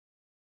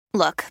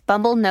Look,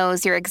 Bumble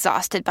knows you're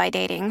exhausted by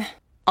dating.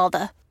 All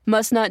the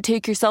must not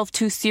take yourself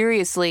too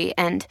seriously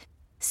and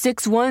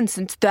 6'1"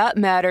 since that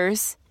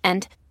matters.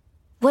 And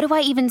what do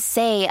I even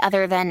say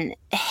other than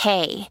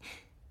hey?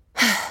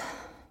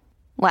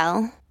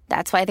 Well,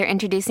 that's why they're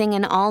introducing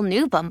an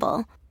all-new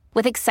Bumble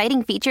with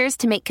exciting features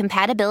to make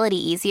compatibility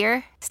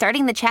easier,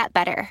 starting the chat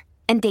better,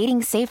 and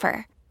dating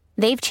safer.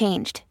 They've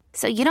changed,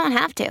 so you don't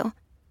have to.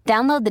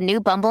 Download the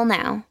new Bumble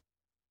now.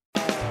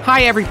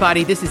 Hi,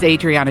 everybody. This is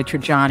Adriana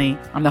Trajani.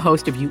 I'm the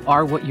host of You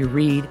Are What You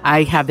Read.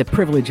 I have the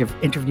privilege of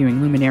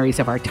interviewing luminaries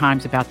of our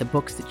times about the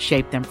books that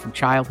shaped them from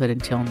childhood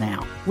until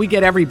now. We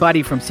get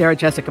everybody from Sarah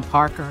Jessica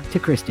Parker to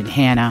Kristen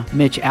Hanna,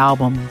 Mitch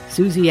Albom,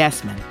 Susie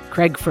Essman,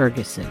 Craig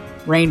Ferguson,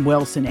 Rainn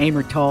Wilson,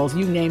 Amor Tolls,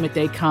 you name it,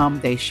 they come,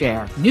 they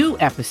share. New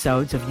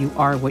episodes of You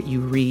Are What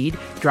You Read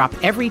drop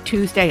every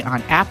Tuesday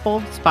on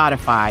Apple,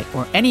 Spotify,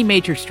 or any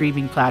major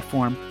streaming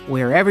platform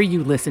wherever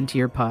you listen to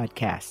your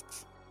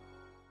podcasts.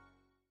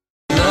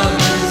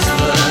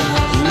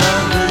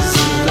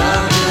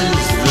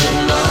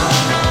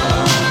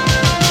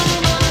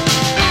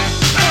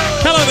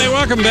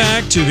 Welcome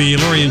back to the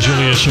Lori and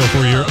Julia show for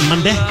your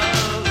Monday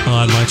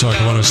on My Talk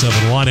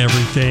 107.1,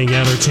 Everything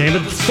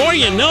Entertainment. Before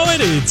you know it,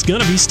 it's going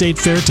to be State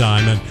Fair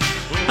time. And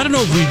I don't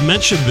know if we've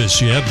mentioned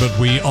this yet, but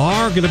we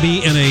are going to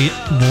be in a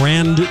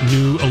brand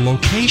new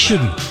location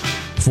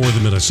for the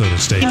Minnesota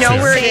State Fair. You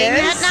know where it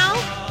is? Now?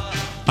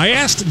 I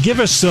asked, give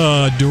us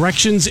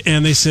directions,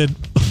 and they said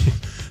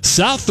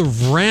south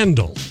of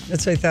Randall.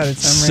 That's what I thought.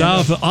 It's on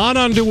Randall. On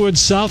Underwood,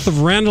 south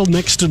of Randall,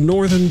 next to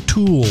Northern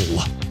Tool.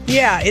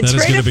 Yeah, it's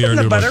right up from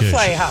the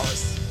Butterfly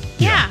House.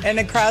 Yeah. And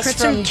across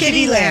from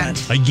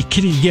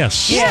Kittyland.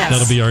 Yes.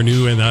 That'll be our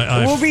new. And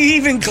we'll be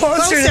even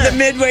closer to the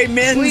Midway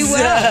Men's. We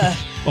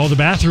will. The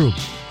bathroom.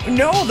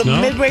 No,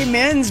 Midway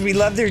Men's. We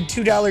love their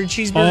 $2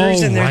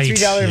 cheeseburgers and their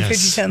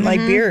 $3.50 light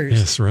beers.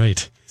 Yes,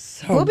 right.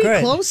 So we'll good.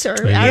 be closer.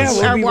 Yeah,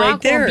 we'll our be walk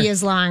right there. won't be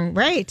as long.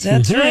 Right.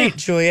 That's right,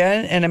 Julia.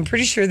 And I'm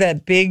pretty sure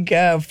that big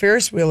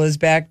Ferris wheel is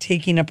back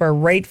taking up our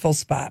rightful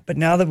spot. But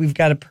now that we've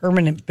got a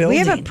permanent building.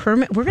 We have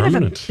a we're going to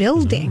have a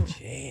building.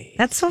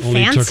 That's so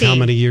Only fancy. Took how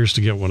many years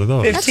to get one of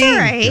those? 15. That's all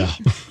right.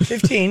 Yeah.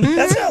 15.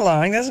 That's not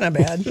long. That's not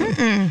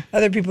bad.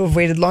 Other people have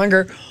waited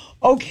longer.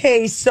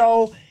 Okay,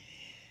 so,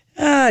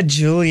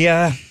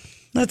 Julia,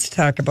 let's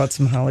talk about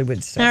some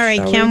Hollywood stuff. All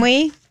right, can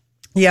we?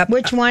 Yep.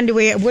 Which one are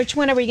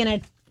we going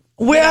to?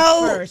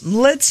 Well,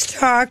 let's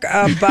talk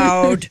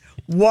about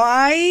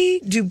why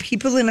do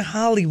people in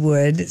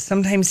Hollywood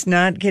sometimes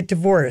not get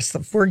divorced?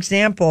 For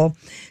example,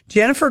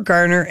 Jennifer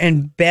Garner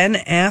and Ben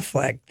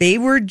Affleck, they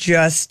were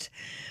just,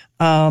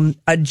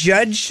 a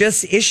judge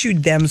just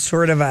issued them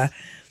sort of a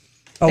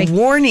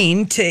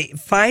warning to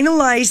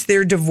finalize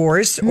their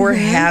divorce or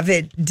have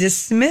it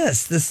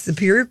dismissed. The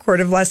Superior Court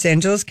of Los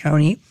Angeles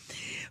County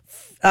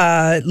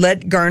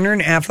let Garner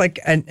and Affleck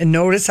a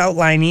notice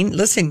outlining,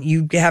 listen,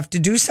 you have to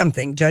do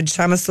something. Judge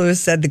Thomas Lewis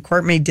said the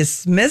court may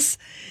dismiss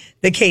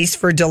the case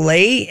for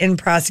delay in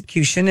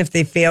prosecution if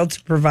they fail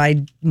to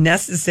provide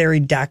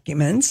necessary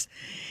documents.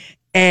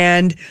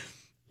 And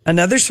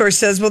another source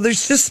says, well,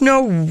 there's just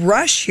no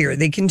rush here.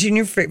 They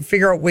continue to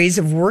figure out ways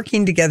of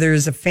working together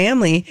as a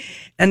family,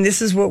 and this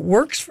is what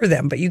works for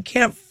them. But you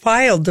can't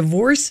file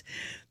divorce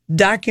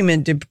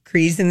document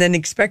decrees and then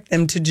expect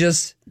them to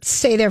just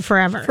stay there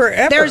forever.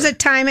 There's a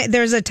time. It's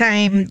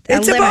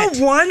limit. About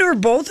one or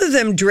both of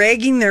them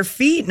dragging their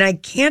feet, and I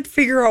can't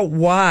figure out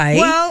why.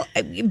 Well,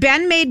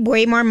 Ben made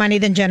way more money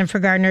than Jennifer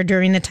Garner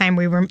during the time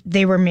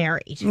they were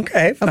married.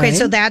 Okay, fine. Okay,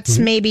 so that's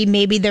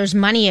maybe there's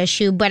money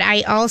issue, but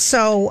I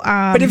also.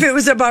 But if it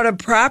was about a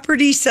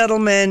property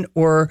settlement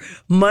or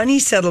money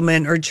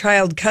settlement or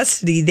child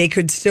custody, they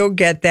could still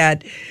get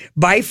that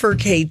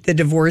bifurcate the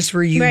divorce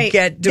where you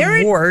get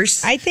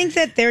divorced. I think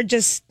that they're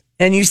just.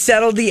 And you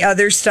settle the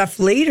other stuff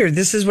later.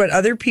 This is what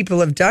other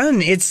people have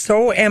done. It's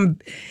so, the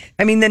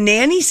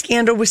nanny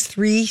scandal was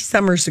 3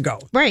 summers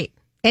ago. Right.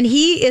 And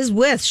he is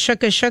with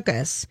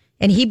Shookus.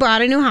 And he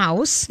bought a new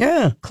house.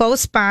 Yeah.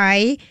 Close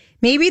by.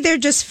 Maybe they're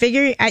just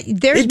figuring,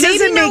 there's it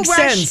doesn't maybe no make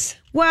rush. sense.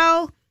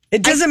 Well.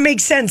 It doesn't make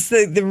sense,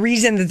 the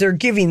reason that they're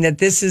giving that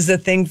this is a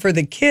thing for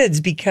the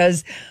kids,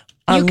 because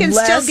you can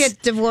still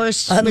get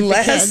divorced with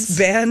the kids.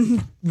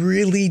 Ben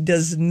really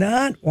does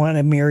not want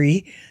to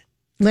marry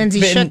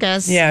Lindsay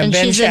Shookus. Yeah, and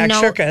Ben she's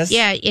Shookus.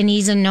 Yeah, and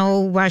he's in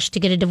no rush to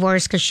get a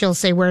divorce because she'll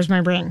say, "Where's my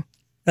ring?"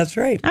 That's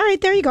right. All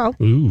right, there you go.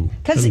 Ooh,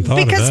 because of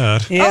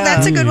that. Yeah. Oh,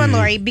 that's a good one,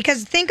 Lori.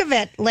 Because think of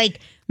it, like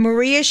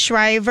Maria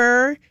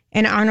Shriver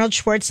and Arnold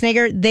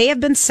Schwarzenegger, they have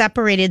been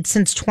separated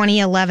since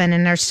 2011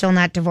 and are still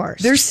not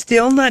divorced. They're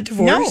still not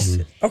divorced?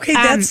 No. Okay,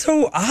 that's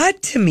so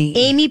odd to me.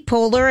 Amy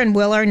Poehler and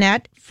Will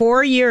Arnett,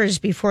 4 years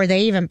before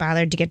they even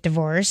bothered to get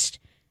divorced.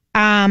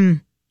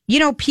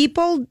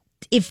 People.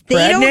 If they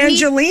Brad don't and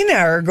Angelina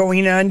are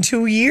going on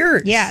 2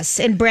 years. Yes,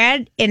 and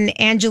Brad and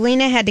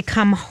Angelina had to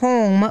come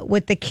home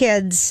with the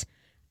kids.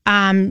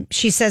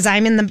 She says,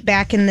 I'm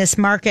back in this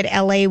market,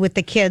 LA, with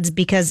the kids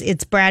because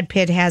it's Brad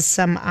Pitt has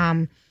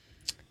some.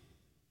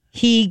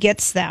 He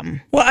gets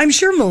them. Well, I'm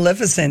sure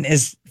Maleficent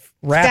is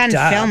wrapped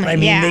Done up. filming, I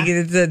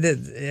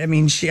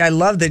mean, yeah. I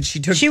love that she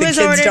took She the was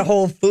kids ordered- to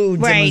Whole Foods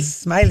and Right. was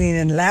smiling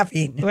and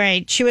laughing.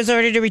 Right. She was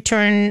ordered to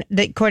return,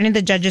 according to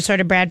the judge's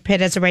order, Brad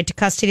Pitt has a right to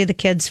custody of the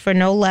kids for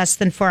no less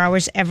than 4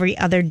 hours every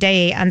other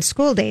day on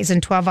school days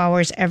and 12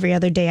 hours every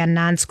other day on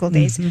non-school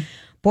days.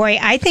 Boy,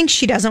 I think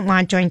she doesn't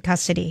want joint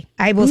custody.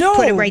 I will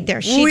put it right there.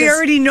 We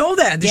already know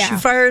that. Yeah. She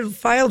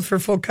filed for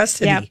full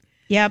custody.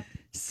 Yep.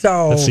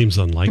 So That seems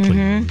unlikely.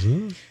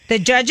 Isn't it? The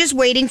judge is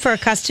waiting for a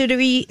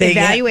custody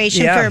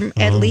evaluation from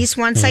at least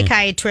one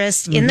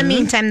psychiatrist. In the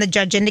meantime, the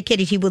judge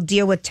indicated he will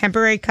deal with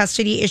temporary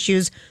custody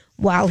issues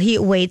while he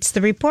awaits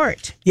the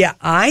report. yeah,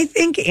 I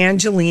think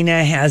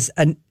Angelina she's has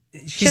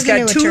a got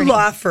new 2 attorney.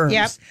 law firms.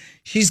 Yep.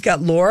 She's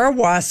got Laura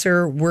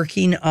Wasser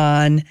working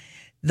on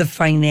the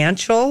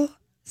financial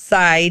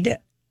side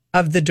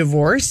of the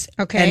divorce,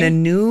 Okay. and a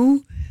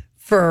new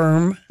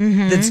firm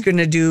that's going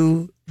to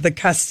do the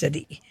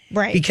custody.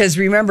 Right. Because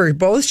remember,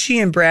 both she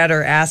and Brad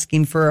are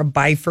asking for a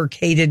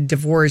bifurcated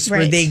divorce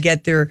where Right. they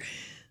get their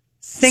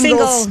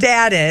single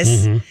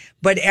status,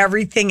 but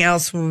everything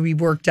else will be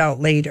worked out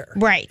later.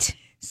 Right.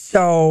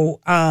 So,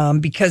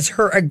 because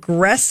her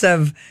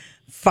aggressive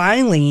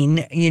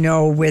filing,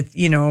 with,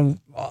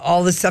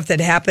 all the stuff that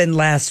happened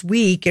last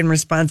week in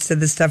response to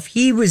the stuff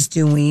he was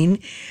doing.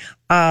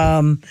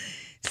 And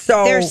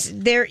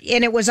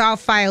it was all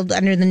filed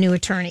under the new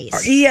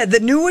attorneys. yeah,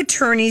 the new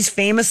attorneys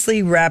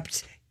famously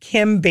repped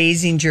Kim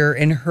Basinger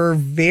in her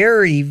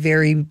very,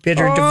 very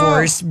bitter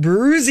divorce,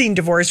 bruising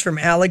divorce from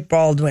Alec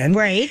Baldwin.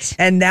 Right.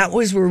 And that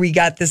was where we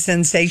got the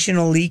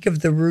sensational leak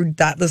of the rude,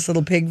 thoughtless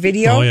little pig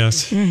video. Oh,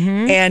 yes.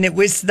 And it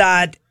was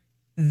thought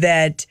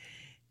that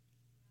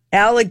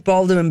Alec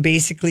Baldwin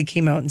basically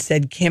came out and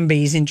said Kim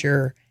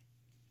Basinger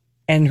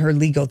and her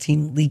legal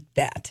team leaked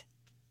that.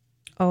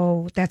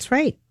 Oh, that's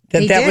right.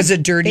 That was a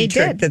dirty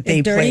trick that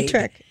they dirty played.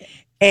 trick.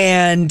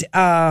 And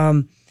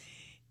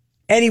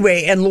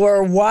anyway, and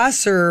Laura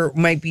Wasser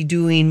might be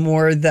doing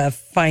more the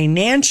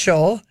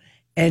financial,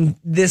 and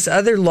this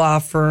other law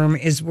firm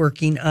is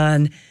working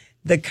on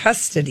the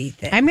custody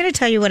thing. I'm going to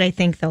tell you what I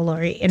think, though,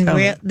 Lori.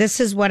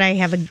 This is what I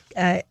have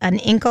an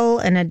inkle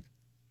and a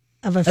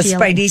a feeling.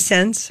 spidey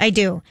sense. I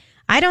do.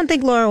 I don't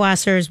think Laura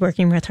Wasser is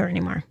working with her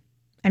anymore.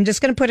 I'm just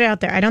going to put it out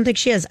there. I don't think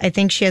she is. I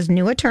think she has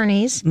new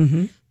attorneys.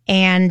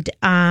 And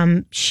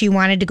she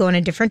wanted to go in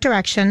a different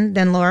direction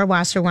than Laura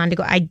Wasser wanted to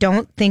go. I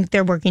don't think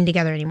they're working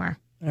together anymore.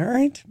 All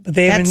right, but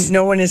they haven't.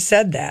 No one has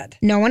said that.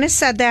 No one has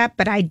said that,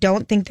 but I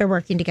don't think they're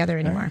working together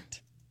anymore.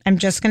 Right. I'm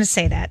just going to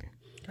say that.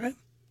 Right.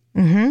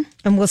 And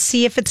we'll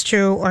see if it's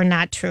true or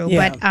not true.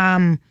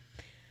 Yeah.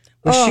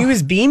 But She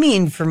was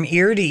beaming from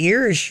ear to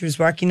ear as she was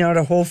walking out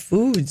of Whole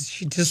Foods.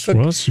 She just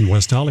Well, it's in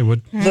West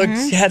Hollywood.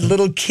 had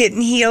little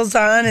kitten heels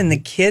on, and the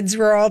kids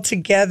were all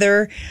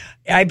together.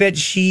 I bet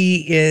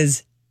she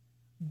is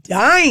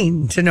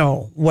dying to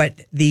know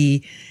what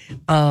the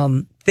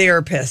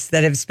therapists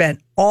that have spent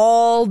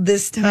all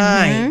this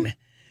time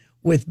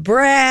with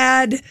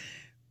Brad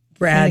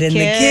and the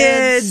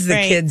kids, the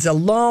right. kids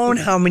alone,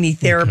 how many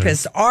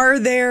therapists are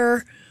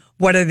there?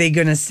 What are they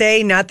going to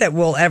say? Not that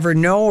we'll ever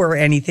know or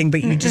anything,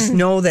 but you just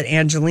know that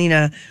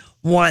Angelina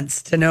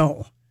wants to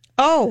know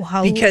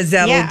because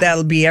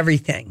that'll be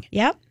everything.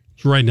 Yep.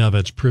 Right now,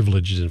 that's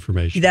privileged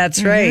information.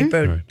 That's right.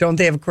 But don't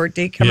they have a court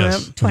date coming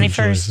up?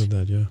 21st. Said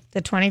that, yeah.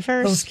 The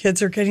 21st. Those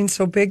kids are getting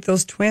so big,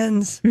 those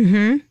twins.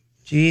 Mm-hmm.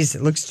 Jeez,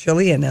 it looks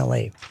chilly in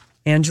L.A.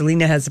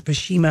 Angelina has a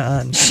pashima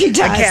on. She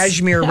does. A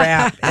cashmere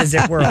wrap, as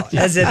it were.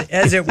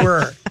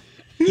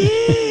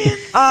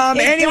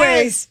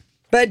 Anyways,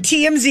 but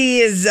TMZ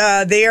is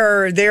they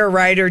are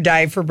ride or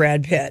die for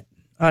Brad Pitt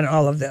on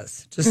all of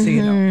this, just so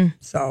you know.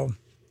 So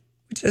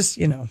just,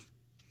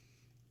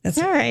 that's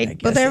all right. I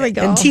guess Well, there we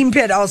go. And Team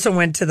Pitt also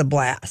went to the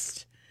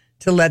blast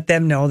to let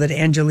them know that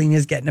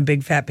Angelina's getting a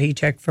big fat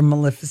paycheck from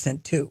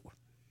Maleficent too.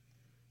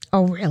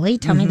 Oh, really?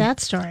 Tell me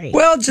that story.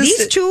 Well, just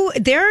these two,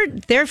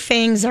 their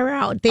fangs are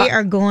out. They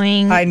are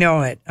going. I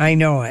know it.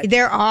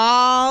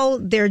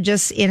 They're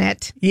just in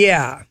it.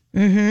 Yeah.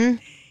 Mm-hmm.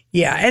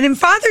 Yeah. And then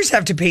fathers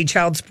have to pay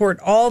child support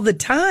all the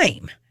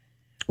time.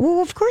 Well,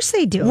 of course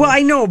they do. Well,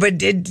 I know,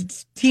 but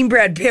Team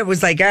Brad Pitt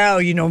was like,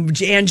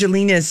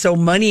 Angelina is so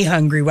money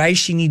hungry. Why does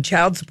she need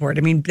child support?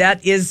 I mean,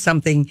 that is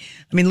something.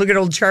 I mean, look at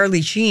old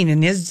Charlie Sheen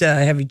and his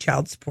heavy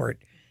child support.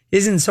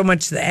 Isn't so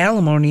much the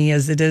alimony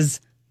as it is.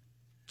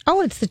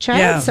 Oh, it's the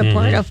child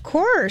support, of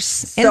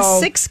course. And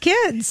 6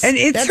 kids. And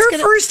it's her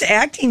first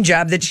acting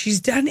job that she's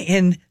done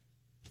in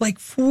like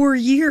 4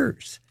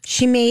 years.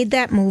 She made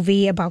that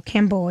movie about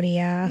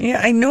Cambodia.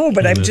 Yeah, I know,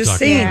 but I'm just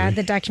saying. Yeah,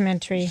 the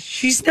documentary.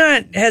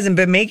 Hasn't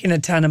been making a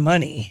ton of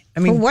money. I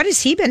mean, well, what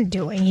has he been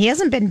doing? He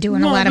hasn't been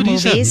doing a lot of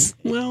movies. He's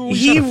had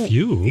a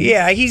few.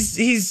 Yeah,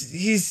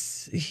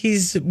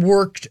 he's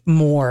worked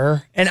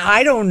more, and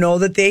I don't know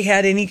that they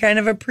had any kind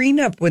of a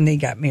prenup when they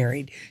got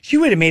married. She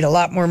would have made a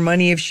lot more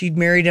money if she'd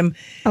married him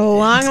a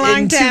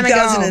long time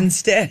ago.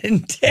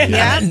 2010.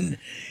 Yeah.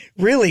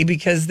 Really,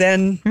 because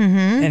then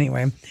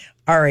anyway.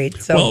 All right.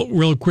 So, Well,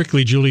 real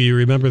quickly, Julie, you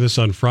remember this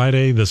on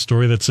Friday? The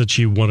story that said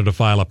she wanted to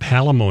file a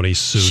palimony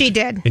suit. She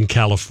did. In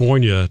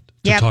California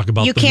to talk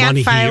about you the can't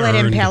money file he it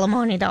in earned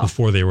palimony, though.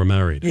 before they were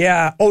married.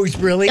 yeah. Oh,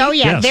 really? Oh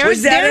yeah, Yes.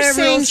 Was that they're a real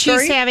saying story?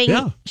 she's having.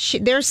 Yeah.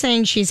 They're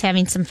saying she's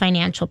having some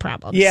financial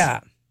problems.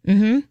 Yeah.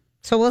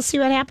 So we'll see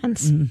what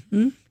happens.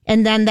 Mm-hmm.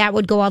 And then that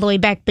would go all the way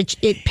back. But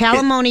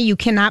palimony, you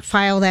cannot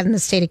file that in the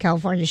state of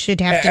California. You should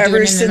have to do it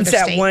Ever in since another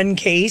that state. one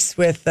case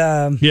with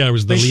Yeah, it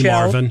was the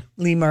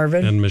Lee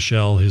Marvin. and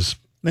Michelle, his...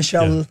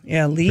 Michelle,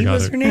 Lee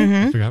was her name?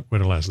 Mm-hmm. I forgot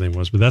what her last name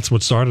was, but that's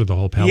what started the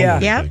whole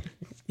palimony Yeah. thing.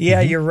 Yeah,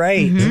 you're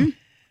right.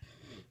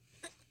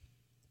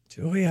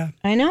 Julia.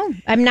 I know.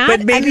 I'm not.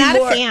 But maybe I'm not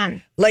more- a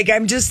fan. Like,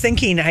 I'm just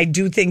thinking, I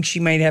do think she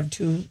might have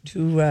two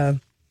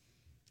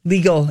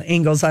legal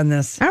angles on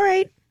this. All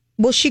right.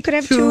 Well, she could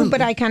have two,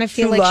 but I kind of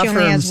feel two like she law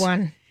only has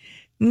firms.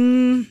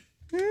 one.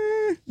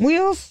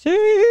 We'll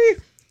see.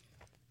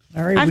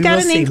 All right, I've we got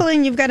will an see. inkle,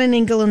 and you've got an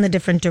inkle in the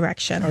different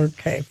direction.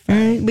 Okay.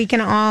 We can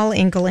all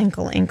inkle.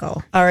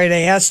 All right,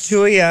 I asked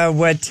Julia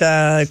what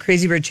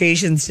Crazy Rich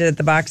Asians did at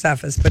the box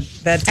office, but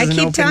that I doesn't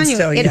keep open telling you,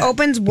 still it yet.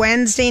 opens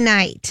Wednesday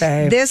night.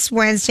 Okay. This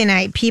Wednesday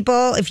night.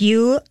 People, if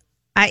you,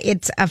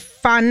 it's a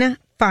fun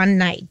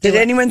night. Did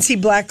anyone see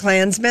Black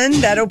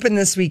Klansman? That opened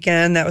this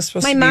weekend. That was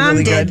supposed My to be mom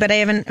really did, good. but I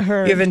haven't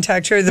heard. You haven't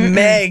talked to her? The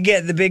Meg,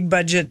 the big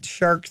budget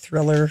shark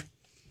thriller.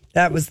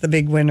 That was the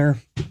big winner.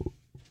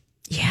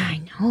 Yeah,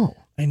 I know.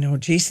 I know.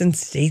 Jason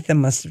Statham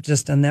must have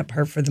just done that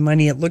part for the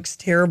money. It looks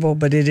terrible,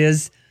 but it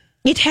is.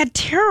 It had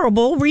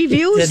terrible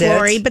reviews, Did it?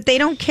 Lori, but they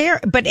don't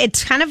care. But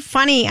it's kind of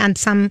funny on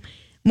some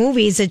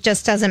movies. It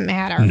just doesn't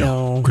matter.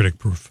 No. Critic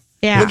proof.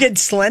 Yeah. Look at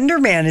Slender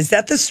Man. Is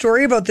that the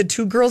story about the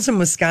two girls in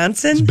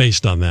Wisconsin? It's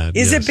based on that.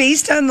 Is yes. it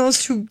based on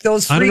those three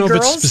I don't know if it's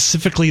girls?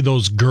 specifically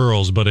those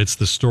girls, but it's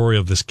the story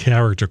of this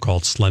character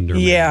called Slender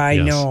Man. Yeah, I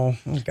Yes. know.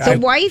 Oh, The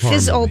God. Wife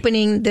is horror movie.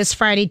 opening this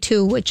Friday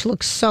too, which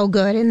looks so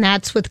good, and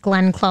that's with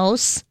Glenn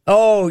Close.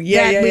 Oh,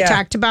 yeah, that we yeah.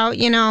 talked about,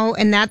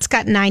 and that's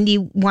got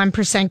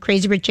 91%.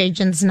 Crazy Rich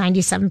Asians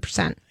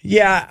 97%.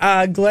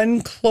 Yeah,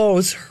 Glenn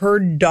Close, her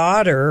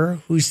daughter,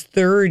 who's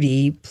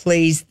 30,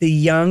 plays the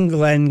young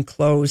Glenn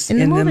Close In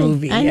the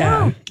movie. I yeah.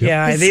 know.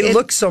 Yeah, they It-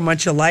 look so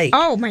much alike.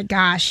 Oh my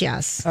gosh,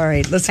 yes. All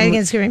right, I listen. think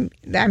it's going.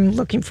 I'm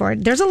looking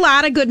forward. There's a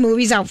lot of good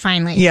movies out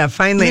finally. Yeah,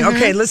 finally. Mm-hmm.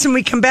 Okay, listen,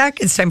 we come back.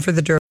 It's time for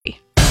the Derby.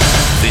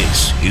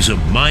 This is a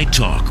My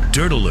Talk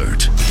Dirt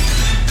Alert.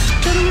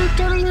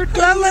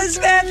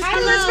 Elizabeth.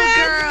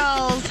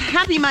 Hello, girls.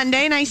 Happy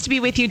Monday. Nice to be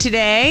with you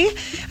today.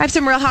 I have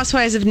some Real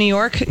Housewives of New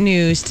York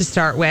news to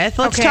start with.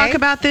 Let's Okay. talk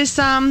about this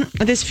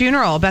this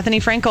funeral. Bethany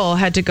Frankel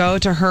had to go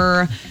to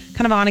her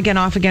kind of on again,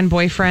 off again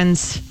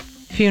boyfriend's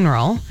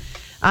funeral.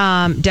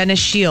 Dennis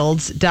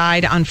Shields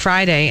died on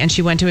Friday, and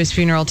she went to his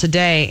funeral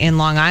today in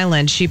Long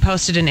Island. She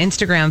posted an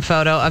Instagram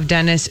photo of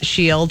Dennis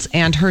Shields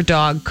and her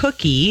dog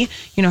Cookie.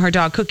 You know, her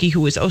dog Cookie,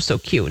 who was oh so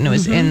cute and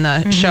was in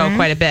the show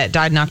quite a bit,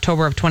 died in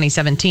October of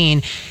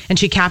 2017. And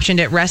she captioned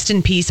it, "Rest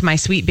in peace, my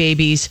sweet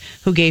babies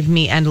who gave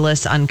me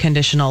endless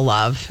unconditional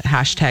love.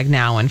 #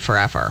 now and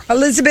forever."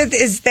 Elizabeth,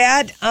 is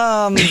that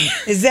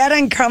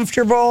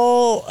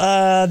uncomfortable?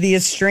 The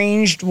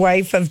estranged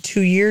wife of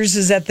 2 years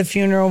is at the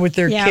funeral with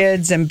their Yep.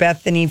 kids, and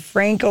Bethany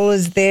Frankel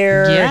is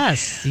there.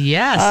 Yes.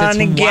 On It's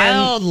again.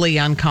 wildly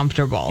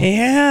uncomfortable.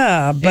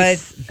 Yeah, but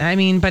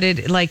But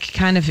it like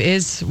kind of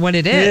is what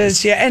it it is.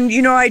 is. Yeah, and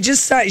I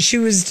just thought she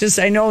was just.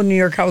 I know New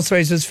York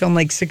Housewives was filmed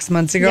like 6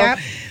 months ago, Yep.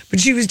 but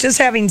she was just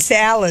having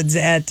salads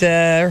at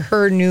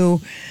her new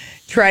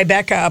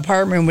Tribeca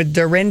apartment with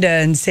Dorinda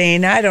and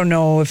saying, "I don't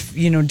know if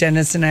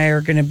Dennis and I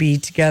are going to be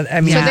together." I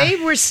mean, So they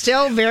were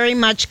still very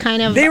much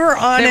kind of. they were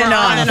on They and were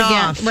off. on and Again,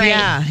 off. right.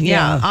 Yeah,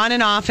 Yeah. on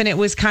and off. And it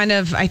was kind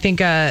of, I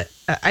think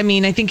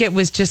it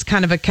was just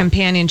kind of a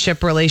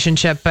companionship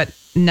relationship, but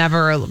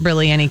never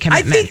really any I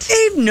commitment. think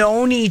they've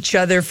known each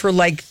other for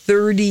like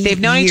 30 They've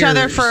known each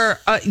other years. for,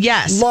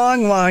 yes.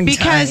 long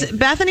Because time.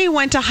 Bethany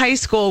went to high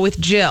school with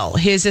Jill,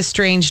 his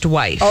estranged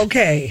wife.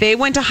 Okay. They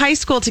went to high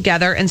school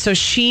together, and so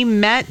she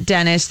met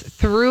Dennis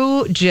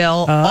through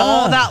Jill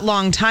all that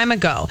long time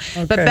ago.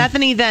 But Okay.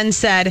 Bethany then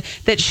said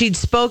that she'd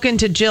spoken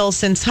to Jill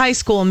since high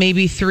school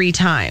maybe 3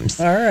 times.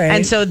 All right.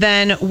 And so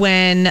then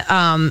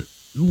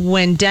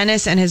when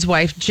Dennis and his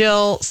wife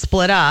Jill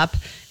split up,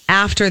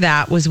 after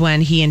that was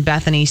when he and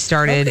Bethany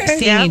started Okay.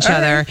 seeing Yeah, each all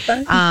other.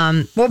 right,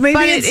 fine. Well, maybe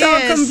but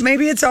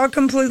it's all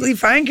completely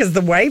fine because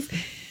the wife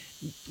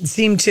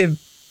seemed to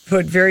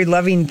put very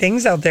loving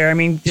things out there. I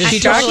mean, She it's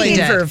totally shocking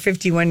did. for a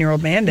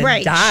 51-year-old man to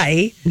Right.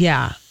 die.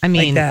 Yeah, I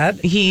mean,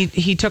 that? he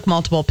took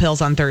multiple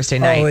pills on Thursday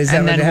night, is that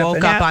and what then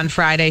woke happened? up on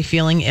Friday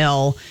feeling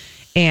ill,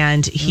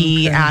 and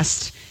he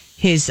asked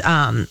his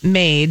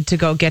maid to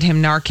go get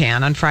him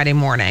Narcan on Friday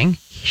morning.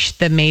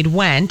 The maid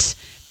went,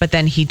 but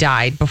then he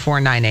died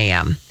before 9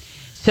 a.m.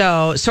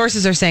 So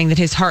sources are saying that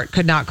his heart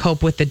could not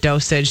cope with the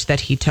dosage that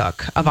he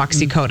took of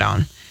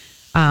oxycodone.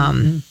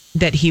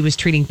 That he was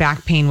treating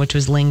back pain, which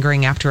was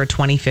lingering after a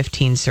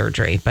 2015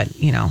 surgery. But,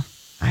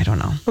 I don't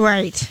know.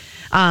 Right.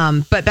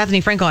 But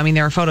Bethany Frankel, I mean,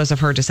 there are photos of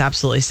her just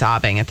absolutely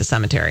sobbing at the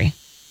cemetery.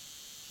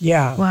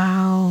 Yeah.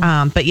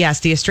 Wow. But yes,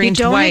 the You estranged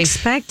don't wife.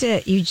 expect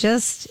it. You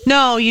just.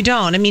 No, you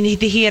don't. I mean,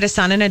 he had a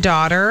son and a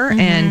daughter.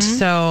 And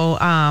so,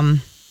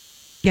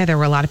 there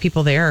were a lot of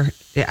people there.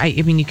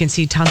 I mean, you can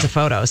see tons of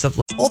photos of.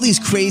 All these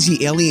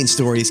crazy alien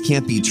stories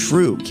can't be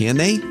true, can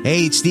they?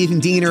 Hey, it's Stephen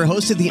Diener,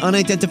 host of the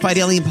Unidentified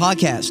Alien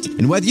Podcast.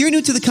 And whether you're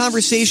new to the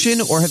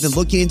conversation or have been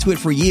looking into it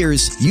for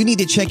years, you need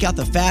to check out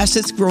the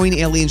fastest growing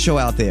alien show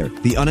out there,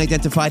 the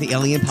Unidentified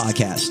Alien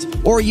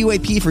Podcast, or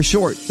UAP for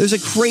short. There's a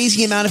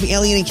crazy amount of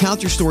alien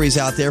encounter stories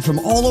out there from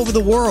all over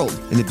the world.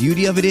 And the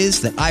beauty of it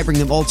is that I bring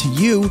them all to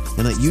you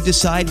and let you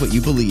decide what you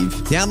believe.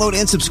 Download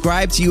and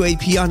subscribe to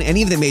UAP on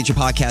any of the major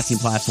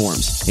podcasting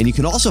platforms. And you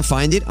can also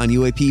find it on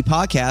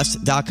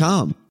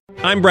UAPpodcast.com.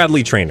 I'm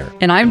Bradley Trainer.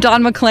 And I'm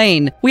Don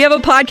McClain. We have a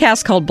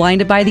podcast called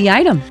Blinded by the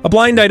Item. A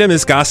blind item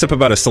is gossip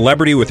about a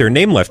celebrity with their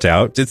name left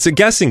out. It's a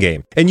guessing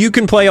game, and you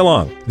can play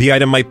along. The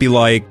item might be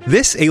like,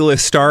 this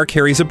A-list star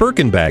carries a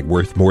Birkin bag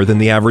worth more than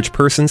the average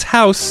person's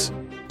house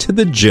to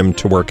the gym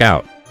to work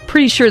out.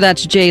 Pretty sure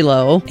that's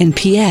J-Lo. And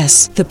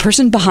P.S. the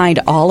person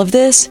behind all of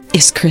this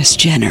is Kris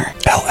Jenner,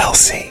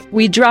 LLC.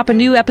 We drop a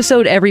new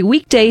episode every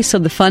weekday so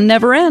the fun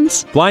never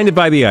ends. Blinded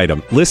by the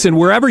Item. Listen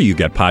wherever you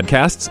get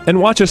podcasts and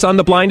watch us on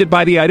the Blinded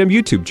by the Item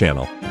YouTube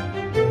channel.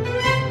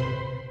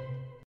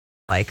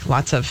 Like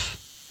lots of,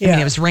 I mean,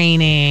 it was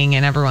raining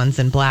and everyone's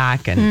in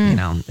black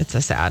and, it's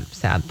a sad,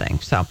 sad thing.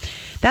 So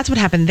that's what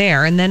happened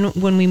there. And then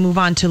when we move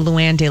on to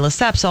Luann de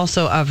Lesseps,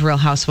 also of Real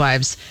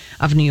Housewives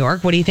of New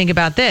York, what do you think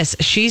about this?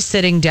 She's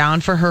sitting down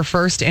for her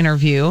first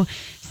interview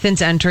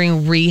since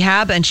entering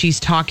rehab, and she's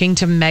talking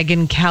to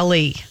Megyn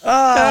Kelly.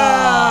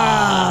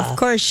 Oh, of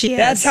course she is.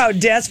 That's how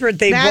desperate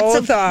they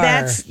both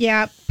are.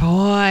 Yep.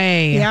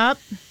 Boy. Yep.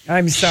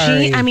 I'm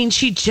sorry.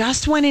 She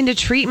just went into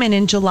treatment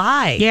in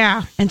July.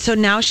 Yeah. And so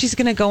now she's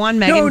going to go on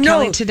Megyn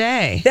Kelly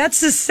today.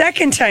 That's the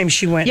second time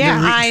she went into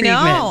treatment.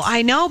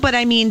 I know. But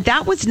I mean,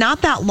 that was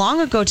not that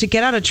long ago to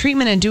get out of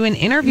treatment and do an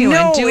interview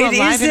and do a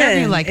live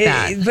interview like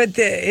that. But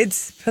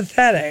it's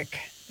pathetic.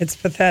 It's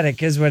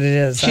pathetic is what it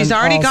is. She's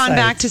already gone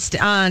back to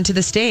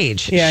the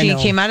stage. Yeah, she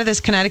came out of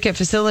this Connecticut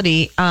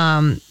facility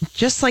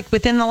just like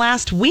within the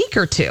last week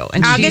or two.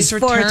 And August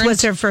 4th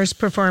was her first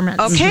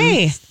performance.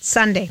 Okay.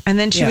 Sunday. And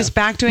then she was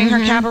back doing her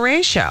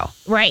cabaret show.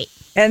 Right.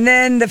 And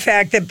then the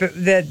fact that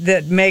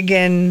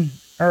Megyn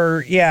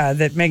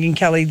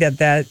Kelly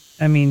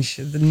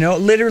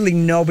literally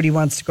nobody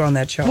wants to go on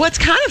that show. What's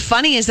kind of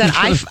funny is that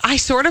I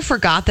sort of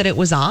forgot that it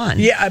was on.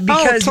 Yeah,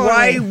 because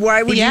why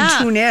would you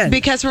tune in?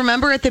 Because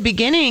remember at the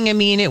beginning, I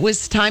mean, it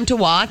was time to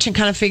watch and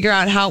kind of figure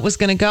out how it was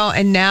going to go.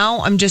 And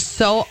now I'm just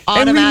so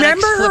automatic. And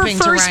remember her flipping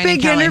to first Ryan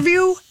big Kelly.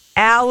 interview?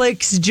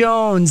 Alex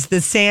Jones,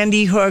 the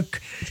Sandy Hook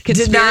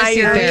Conspiracy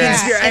denier.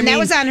 theorist. And that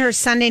was on her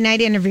Sunday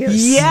night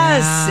interviews.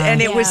 Yes,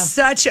 and it was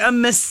such a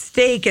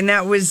mistake. And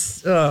that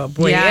was,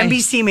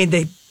 NBC made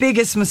the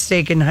biggest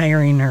mistake in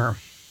hiring her.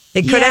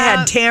 They could have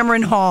had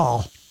Tamron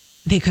Hall.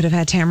 They could have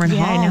had Tamron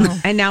Hall. I know.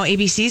 And now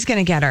ABC's going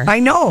to get her. I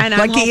know. And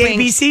Lucky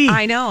ABC.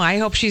 I know. I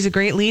hope she's a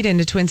great lead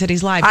into Twin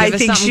Cities Live. I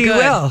think she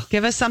will.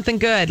 Give us something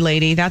good,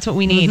 lady. That's what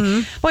we need.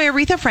 Boy,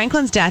 Aretha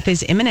Franklin's death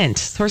is imminent.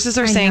 Sources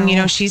are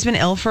saying, she's been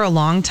ill for a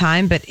long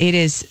time, but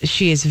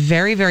she is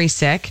very, very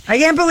sick. I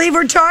can't believe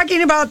we're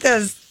talking about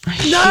this.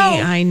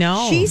 I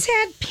know. She's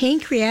had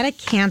pancreatic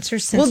cancer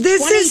since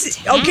this is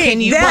 2010. Okay.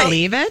 Can you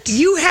believe it?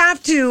 You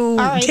have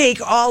to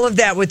take all of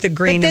that with a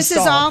grain of salt. This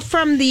is all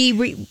from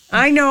the.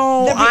 I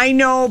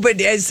know, but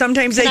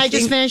sometimes I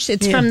just finished?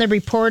 It's from the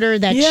reporter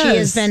that she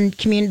has been.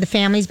 The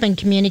family's been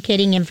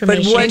communicating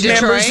information. But what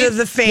members of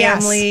the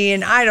family,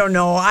 and I don't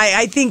know.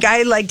 I think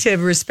I like to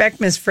respect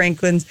Miss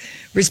Franklin's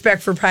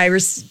respect for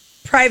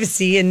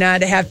privacy and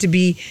not have to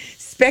be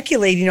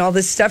speculating all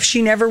this stuff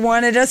she never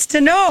wanted us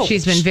to know.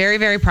 She's been very,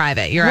 very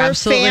private. You're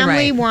absolutely right. Her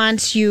family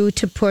wants you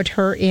to put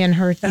her in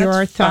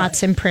your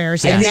thoughts and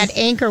prayers, and that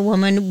anchor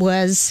woman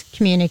was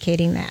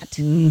communicating that.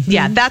 Mm-hmm.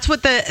 Yeah, that's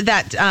what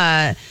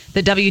the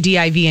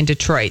WDIV in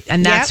Detroit,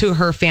 and that's who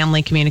her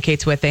family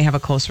communicates with. They have a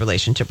close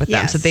relationship with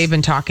them, so they've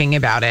been talking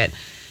about it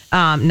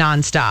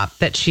nonstop.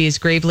 That she is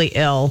gravely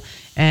ill,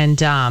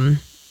 and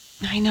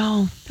I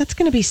know that's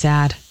going to be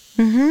sad.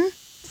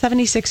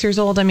 76 years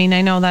old. I mean,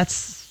 I know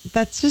that's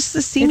just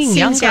the seeming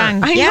younger.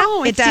 Young. I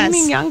know it's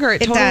seeming younger. It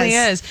totally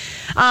does.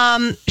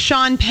 is.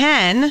 Sean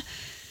Penn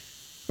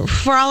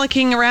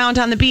frolicking around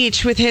on the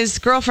beach with his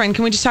girlfriend.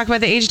 Can we just talk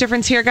about the age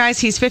difference here, guys?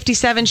 He's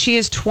 57. She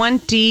is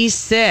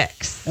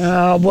 26.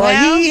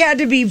 Well, he had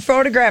to be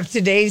photographed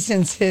today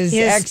since his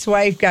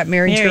ex-wife got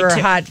married to her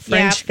hot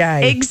French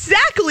guy.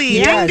 Exactly.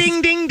 Yes.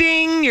 Ding, ding, ding,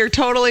 ding. You're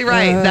totally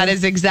right. That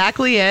is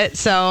exactly it.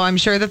 So I'm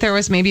sure that there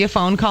was maybe a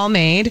phone call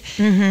made.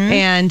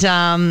 And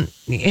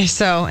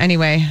so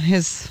anyway,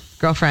 his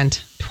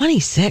girlfriend,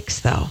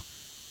 26 though.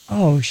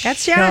 Oh,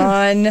 that's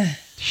young.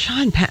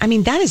 Sean Penn. I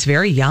mean, that is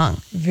very young.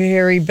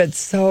 Very, but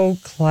so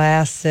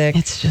classic.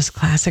 It's just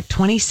classic.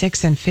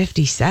 26 and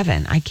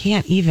 57. I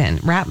can't even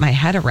wrap my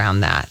head around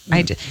that.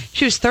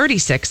 She was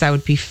 36. I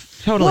would be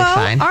Totally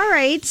fine. All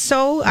right.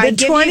 So The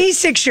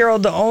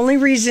 26-year-old, the only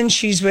reason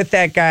she's with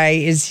that guy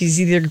is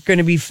he's either going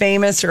to be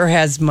famous or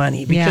has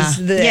money. Because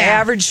the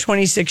average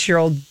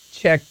 26-year-old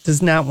chick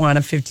does not want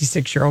a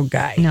 56-year-old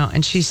guy. No,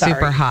 and she's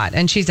super hot.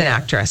 And she's an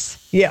actress.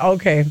 Yeah,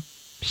 okay.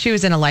 She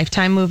was in a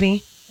Lifetime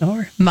movie.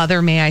 Oh.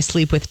 Mother, May I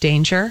Sleep with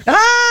Danger?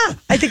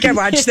 I think I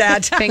watched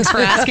that. Thanks for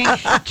asking.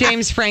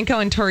 James Franco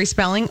and Tori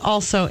Spelling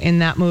also in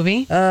that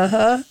movie.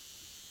 Uh-huh.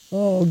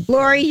 Oh,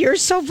 Lori, you're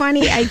so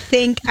funny. I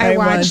think I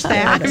watched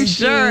that. I'm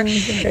sure.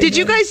 Did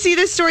you guys see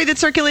this story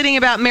that's circulating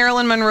about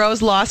Marilyn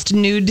Monroe's lost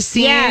nude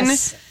scene?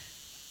 Yes.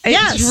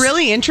 It's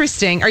really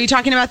interesting. Are you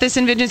talking about this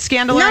in Vintage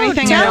Scandal or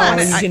anything?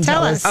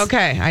 Tell us.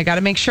 Okay, I got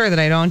to make sure that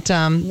I don't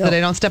that I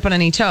don't step on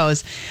any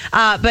toes.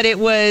 But it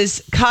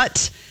was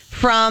cut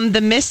from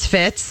the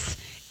Misfits,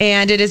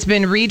 and it has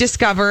been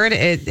rediscovered.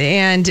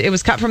 And it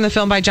was cut from the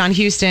film by John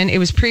Huston. It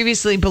was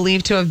previously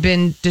believed to have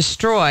been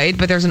destroyed,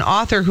 but there's an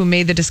author who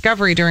made the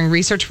discovery during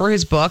research for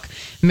his book,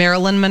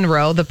 Marilyn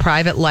Monroe: The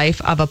Private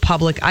Life of a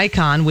Public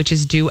Icon, which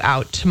is due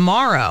out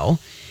tomorrow.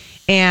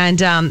 And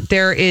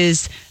there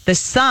is the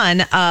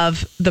son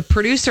of the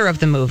producer of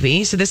the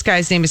movie. So this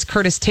guy's name is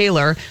Curtis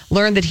Taylor,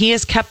 learned that he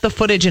has kept the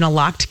footage in a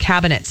locked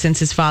cabinet since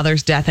his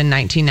father's death in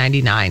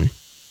 1999.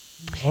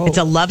 Oh. It's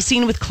a love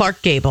scene with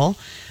Clark Gable.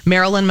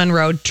 Marilyn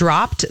Monroe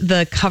dropped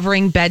the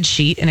covering bed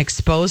sheet and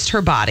exposed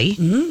her body.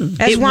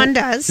 As one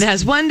does.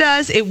 As one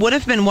does. It would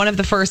have been one of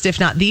the first, if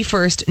not the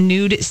first,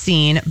 nude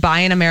scene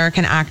by an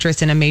American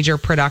actress in a major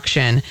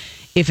production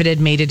if it had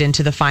made it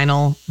into the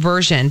final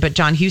version. But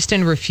John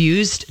Huston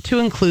refused to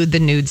include the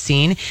nude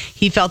scene.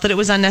 He felt that it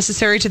was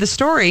unnecessary to the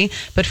story,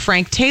 but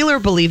Frank Taylor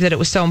believed that it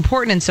was so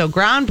important and so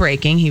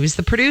groundbreaking, he was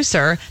the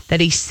producer,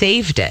 that he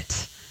saved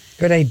it.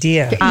 Good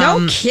idea.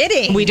 No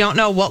kidding. We don't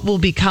know what will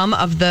become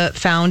of the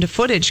found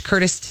footage.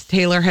 Curtis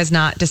Taylor has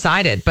not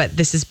decided, but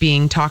this is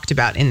being talked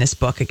about in this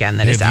book again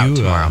that is out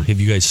tomorrow.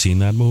 Have you guys seen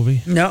that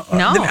movie? No.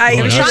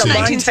 It was shot in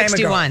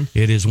 1961.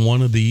 It is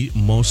one of the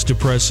most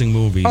depressing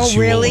movies. Oh,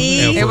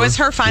 really? It was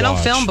her final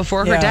film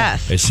before her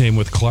death. Same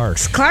with Clark.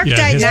 Clark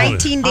died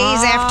 19 days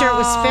after it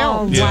was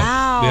filmed.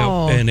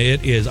 Wow. And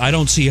it is. I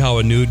don't see how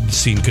a nude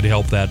scene could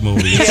help that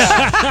movie.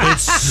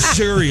 It's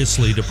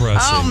seriously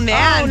depressing. Oh,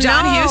 man.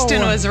 John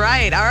Huston was right.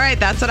 All right,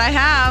 that's what I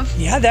have.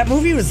 Yeah, that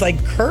movie was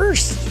like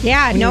cursed.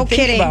 Yeah, no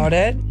kidding. Think about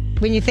it.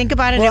 When you think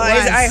about it, well, it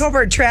was. I hope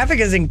our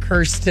traffic isn't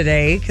cursed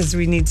today because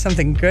we need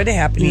something good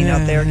happening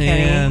out there,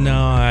 Kenny. Yeah, no,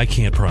 I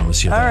can't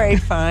promise you that. All right,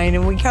 fine.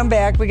 And we come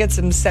back, we get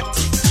some sex.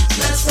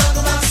 Let's talk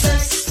about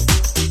sex.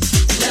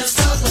 Let's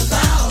talk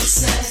about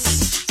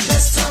sex.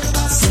 Let's talk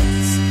about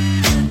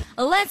sex.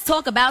 Let's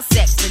talk about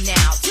sex for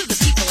now. To the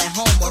people at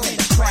home or in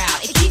the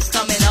crowd, it keeps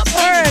coming up.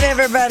 All right,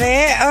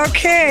 everybody.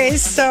 Okay,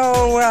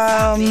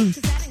 so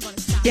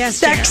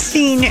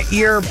sexting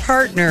your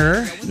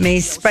partner may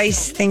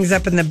spice things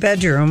up in the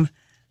bedroom,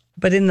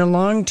 but in the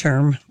long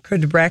term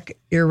could wreck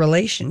your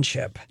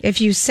relationship.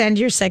 If you send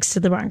your sex to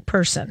the wrong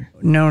person.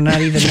 No, not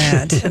even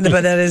that.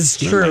 But that is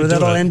true.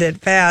 That'll end it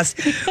fast.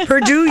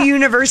 Purdue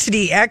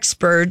University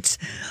experts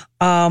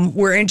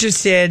were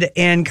interested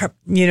in,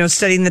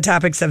 studying the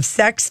topics of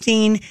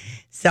sexting,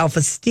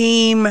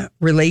 self-esteem,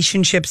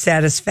 relationship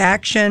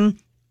satisfaction,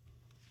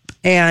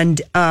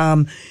 and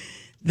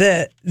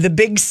the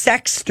big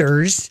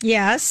sexters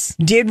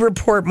did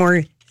report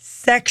more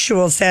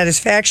sexual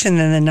satisfaction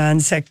than the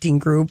non-sexting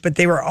group, but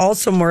they were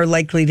also more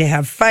likely to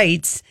have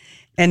fights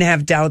and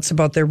have doubts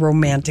about their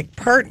romantic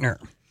partner.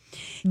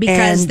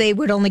 Because they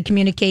would only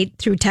communicate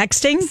through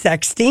texting?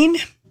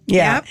 Sexting,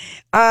 yeah. Yep.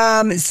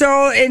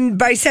 And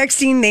by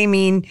sexting, they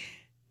mean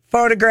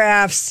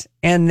photographs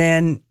and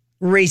then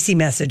racy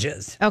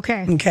messages.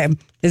 Okay,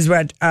 is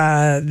what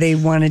they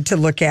wanted to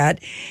look at.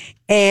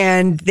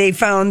 And they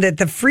found that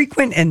the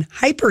frequent and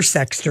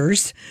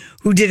hypersexters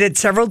who did it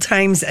several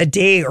times a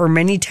day or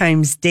many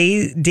times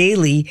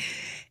daily,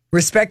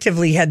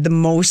 respectively, had the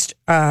most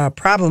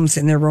problems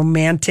in their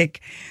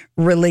romantic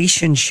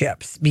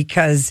relationships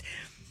because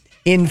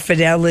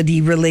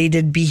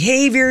infidelity-related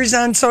behaviors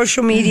on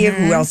social media.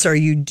 Who else are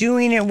you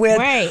doing it with?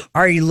 Right.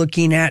 Are you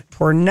looking at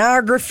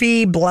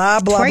pornography? Blah,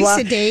 blah, Twice blah.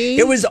 a day.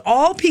 It was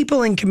all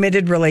people in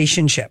committed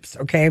relationships,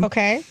 okay?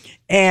 Okay.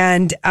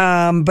 And,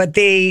 but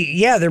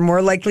they're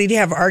more likely to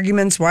have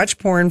arguments, watch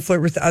porn,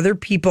 flirt with other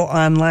people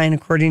online,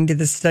 according to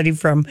the study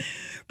from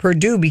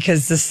Purdue,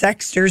 because the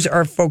sexters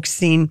are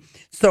focusing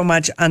so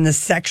much on the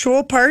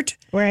sexual part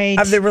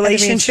of the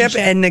relationship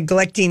and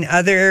neglecting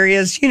other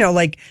areas,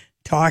 like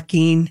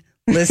talking,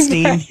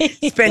 listening,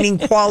 spending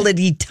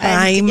quality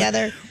time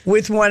together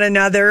with one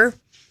another.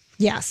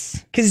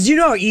 Yes. Because you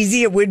know how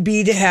easy it would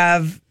be to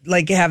have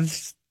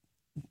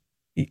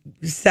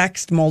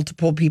sexed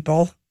multiple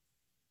people.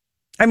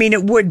 I mean,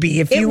 it would be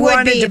if you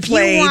wanted to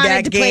play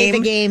that game. Play the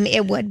game,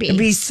 it would be. It'd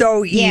be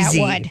so easy.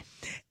 Yeah, it would.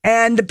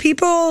 And the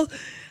people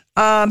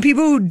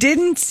who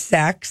didn't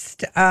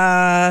sext,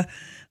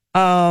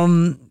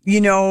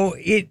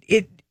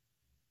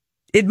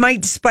 it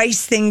might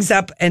spice things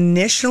up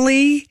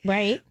initially,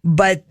 right?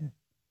 But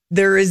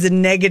there is a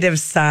negative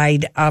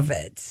side of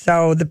it.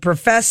 So the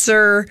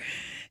professor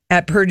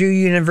at Purdue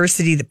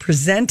University that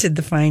presented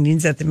the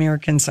findings at the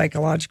American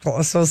Psychological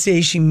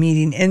Association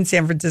meeting in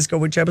San Francisco,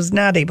 which I was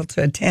not able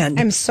to attend.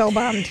 I'm so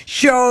bummed.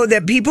 Show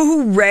that people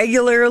who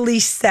regularly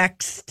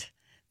sext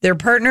their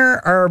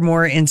partner are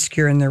more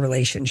insecure in their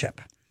relationship.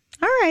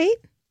 All right.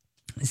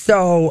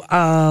 So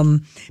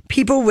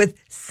people with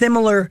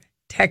similar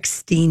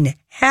texting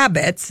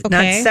habits,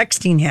 not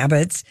sexting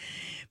habits,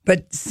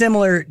 but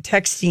similar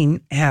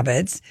texting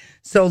habits.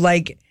 So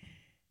like,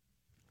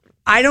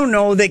 I don't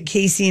know that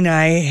Casey and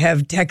I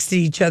have texted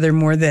each other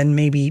more than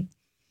maybe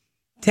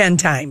 10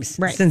 times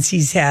since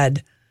he's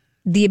had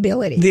the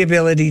ability to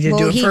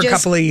do it for a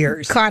couple of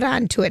years. Caught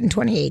on to it in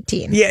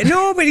 2018.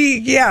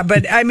 Yeah,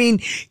 but I mean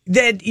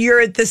that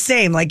you're at the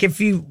same. Like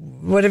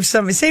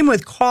same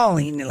with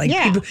calling. Like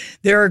people,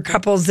 there are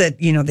couples that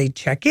they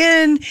check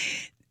in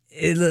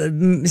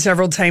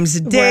several times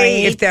a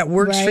day. If that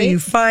works for you,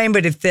 fine.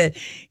 But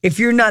if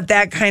you're not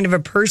that kind of a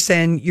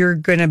person, you're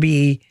gonna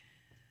be.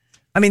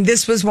 I mean,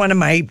 this was one of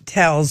my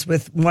tells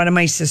with one of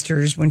my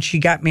sisters when she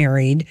got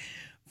married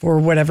for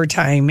whatever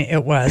time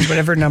it was,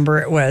 whatever number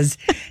it was.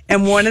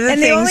 And one of the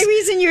things. And the only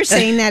reason you're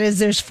saying that is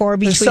there's four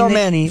between. There's so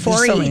many.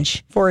 Four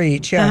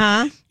each, yeah.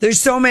 Uh-huh. There's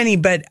so many,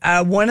 but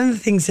one of the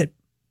things that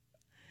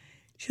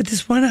she had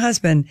this one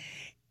husband,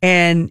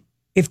 and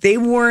if they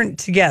weren't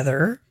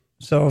together,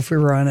 so if we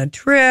were on a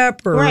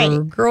trip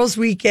or girls'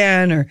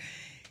 weekend, or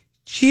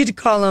she had to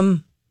call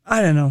him,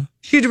 I don't know,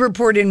 she had to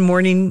report in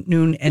morning,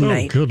 noon, and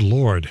night. Good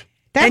Lord.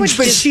 But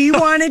she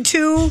wanted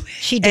to.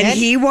 She did. And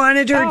he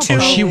wanted her to. Oh,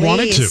 she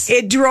wanted to.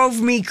 It drove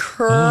me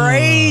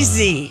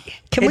crazy.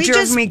 Can we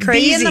just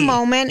be in the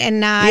moment and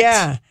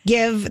not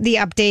give the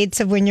updates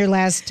of when your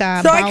last So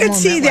I could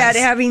see that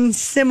having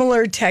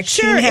similar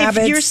texting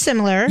habits. If you're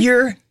similar.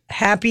 You're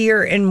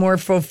happier and more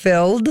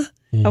fulfilled.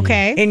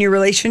 Okay. In your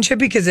relationship,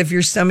 because if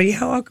you're somebody,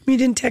 how come you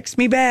didn't text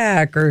me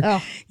back? Or,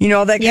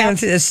 all that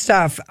kind of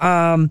stuff.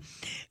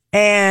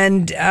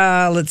 And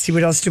let's see,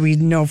 what else do we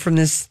know from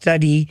this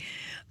study?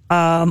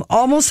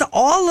 Almost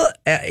all,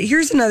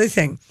 here's another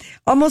thing.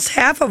 Almost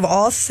half of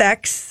all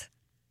sexy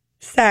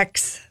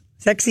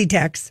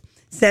texts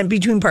sent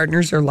between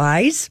partners are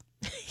lies.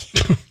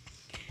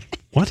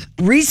 What?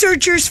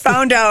 Researchers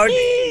found out,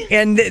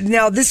 and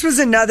now this was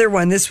another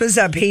one. This was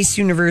at Pace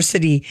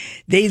University.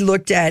 They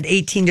looked at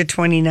 18 to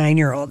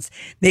 29-year-olds.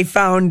 They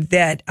found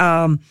that,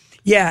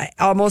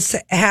 almost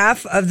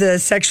half of the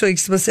sexually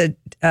explicit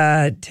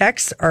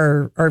texts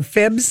are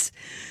fibs.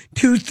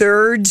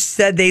 2/3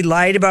 said they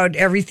lied about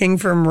everything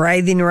from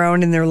writhing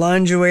around in their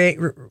lingerie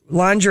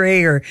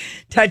or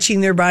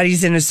touching their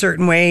bodies in a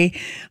certain way,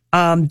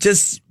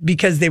 just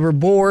because they were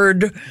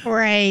bored.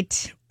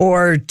 Right.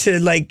 Or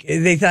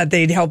they thought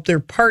they'd help their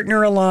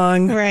partner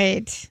along.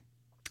 Right.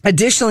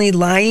 Additionally,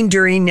 lying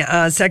during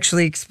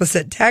sexually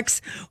explicit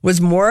texts was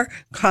more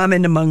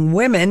common among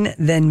women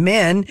than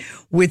men,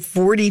 with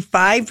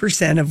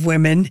 45% of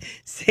women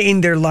saying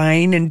they're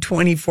lying and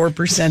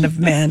 24% of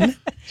men.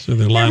 So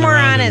they're lying more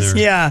around honest.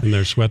 in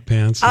their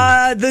sweatpants.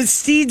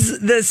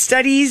 The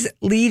study's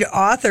lead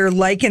author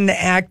likened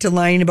the act to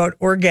lying about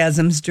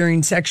orgasms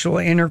during sexual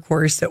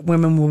intercourse, that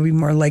women will be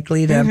more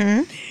likely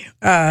to,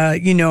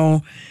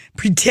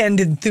 pretend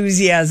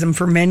enthusiasm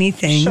for many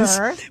things.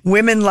 Sure.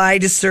 Women lie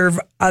to serve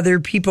other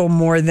people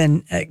more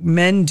than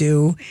men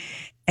do.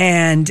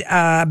 And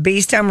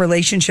based on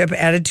relationship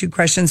attitude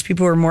questions,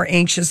 people who are more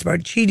anxious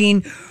about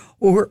cheating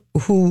or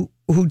who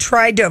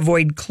tried to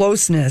avoid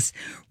closeness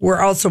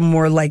were also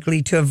more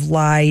likely to have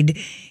lied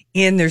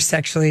in their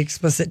sexually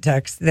explicit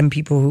texts than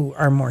people who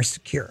are more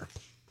secure.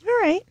 All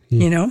right.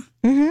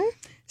 Mm-hmm.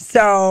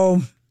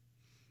 So...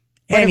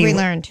 What have we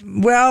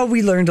learned? Well,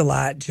 we learned a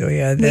lot,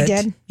 Julia. We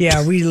did?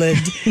 Yeah, we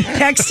lived.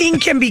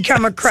 Texting can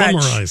become a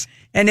crutch. Summarize.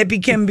 And it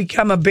can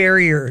become a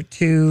barrier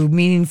to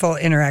meaningful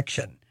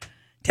interaction.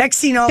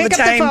 Texting all the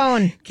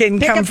time can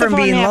come from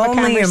being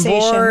lonely and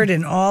bored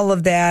and all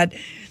of that.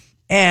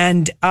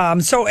 And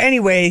so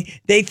anyway,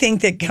 they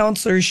think that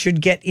counselors should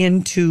get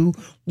into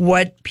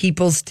what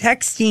people's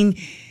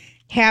texting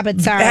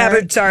habits are.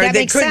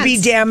 That could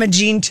be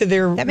damaging to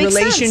their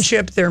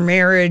relationship, their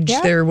marriage,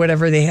 their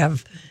whatever they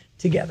have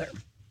together.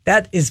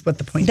 That is what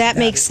the point that of that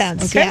makes is.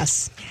 sense. Okay?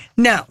 Yes.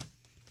 Now,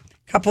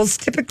 couples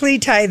typically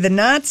tie the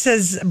knots,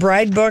 says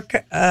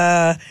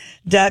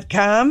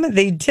bridebook.com.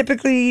 They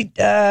typically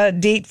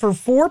date for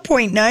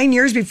 4.9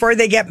 years before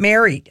they get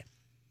married.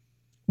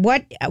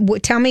 What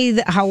tell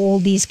me how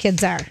old these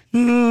kids are.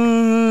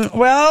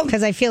 Well,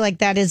 because I feel like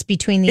that is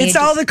between the it's ages.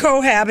 all the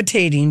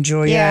cohabitating,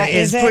 Julia,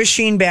 is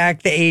pushing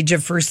back the age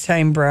of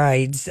first-time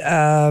brides.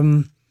 Back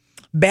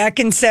in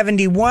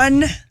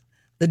 1971,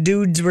 the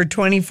dudes were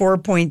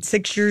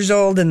 24.6 years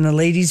old and the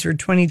ladies were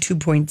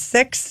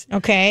 22.6.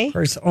 Okay. Of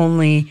course,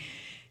 only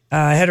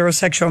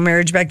heterosexual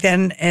marriage back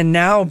then. And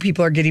now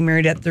people are getting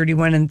married at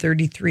 31 and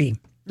 33,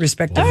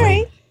 respectively. All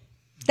right.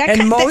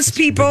 And most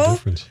people,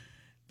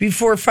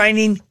 before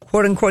finding,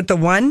 quote unquote, the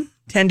one,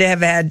 tend to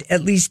have had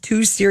at least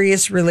 2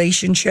 serious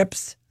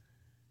relationships.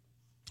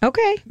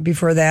 Okay.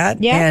 Before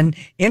that. Yeah. And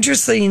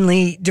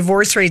interestingly,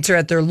 divorce rates are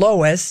at their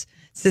lowest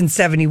since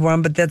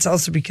 71, but that's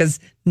also because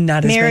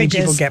not as many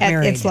people get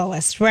married. At its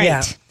lowest, right.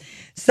 Yeah.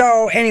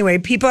 So anyway,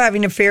 people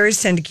having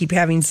affairs tend to keep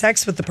having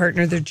sex with the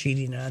partner they're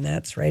cheating on.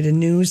 That's right. A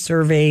new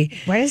survey.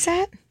 What is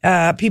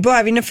that? People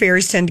having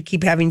affairs tend to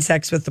keep having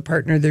sex with the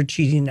partner they're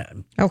cheating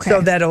on. Okay.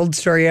 So that old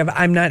story of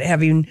I'm not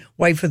having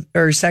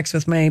sex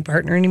with my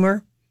partner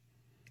anymore.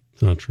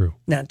 It's not true.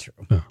 Not true.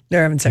 Oh.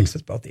 They're having sex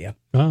with both of you.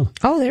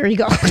 Oh, there you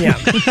go. Yeah.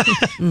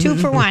 2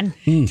 for 1.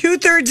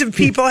 2/3 of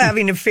people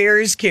having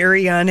affairs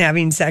carry on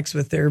having sex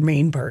with their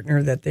main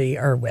partner that they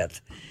are with.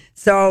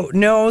 So,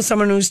 no,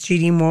 someone who's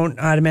cheating won't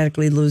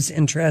automatically lose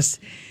interest.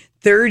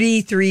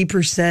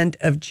 33%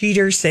 of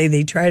cheaters say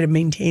they try to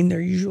maintain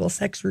their usual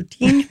sex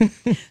routine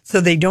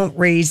so they don't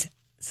raise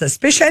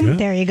suspicion. Yeah.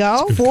 There you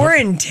go. 4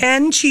 in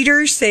 10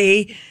 cheaters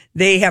say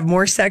they have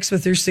more sex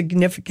with their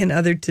significant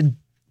other to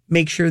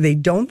make sure they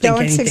don't think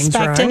anything's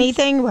expect wrong.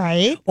 anything,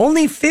 right?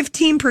 Only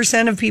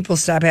 15% of people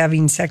stop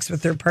having sex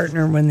with their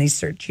partner when they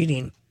start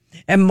cheating.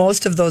 And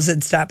most of those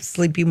had stopped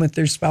sleeping with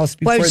their spouse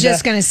before I was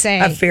just going to say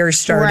affair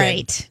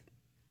started.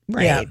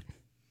 Right. Yeah.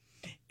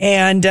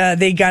 And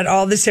they got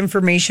all this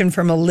information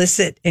from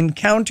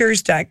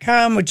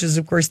illicitencounters.com, which is,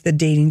 of course, the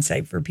dating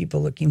site for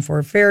people looking for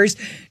affairs,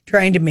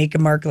 trying to make a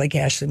mark like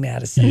Ashley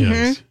Madison.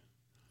 Yes.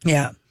 Mm-hmm.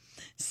 Yeah.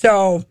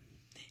 So,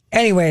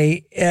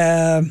 anyway,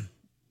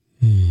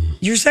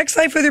 your sex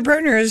life with your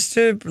partner is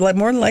to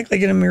more than likely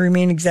going to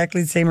remain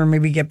exactly the same or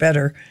maybe get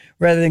better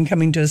rather than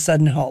coming to a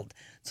sudden halt.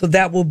 So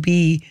that won't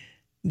be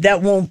a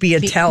tell for you.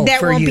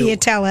 That won't be a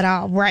tell at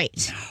all.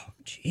 Right. Oh,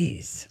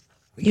 jeez.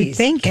 You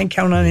think? Can't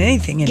count on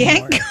anything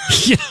anymore.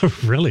 Yeah,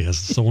 really. It's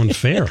so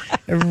unfair.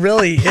 It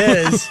really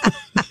is.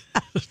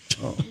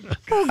 Oh,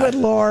 good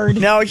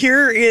Lord. Now,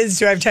 do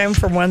I have time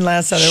for one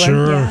last other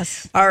Sure. one?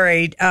 Yes. All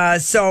right.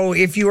 So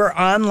if you are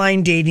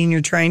online dating,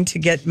 you're trying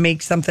to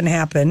make something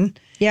happen.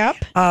 Yep.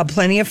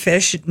 Plenty of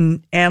Fish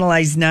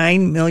analyzed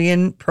 9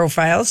 million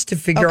profiles to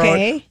figure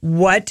out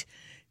what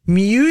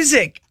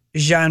music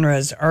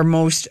genres are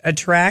most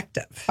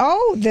attractive.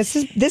 Oh, this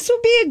would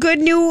be a good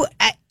new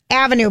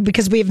avenue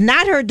because we have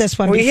not heard this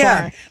one before.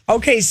 Yeah.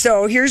 Okay,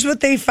 so here's what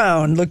they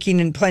found looking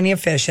in Plenty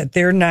of Fish at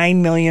their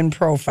 9 million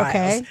profiles.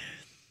 Okay.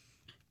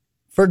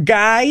 For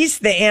guys,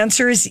 the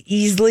answer is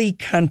easily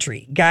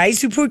country.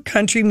 Guys who put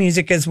country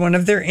music as one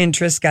of their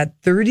interests got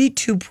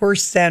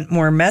 32%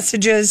 more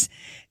messages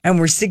and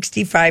were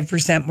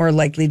 65% more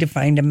likely to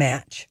find a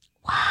match.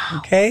 Wow.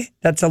 Okay?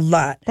 That's a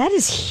lot. That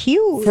is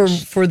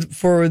huge.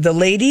 For the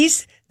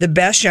ladies, the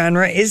best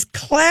genre is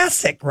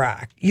classic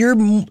rock. You're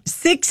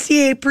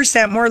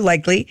 68% more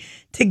likely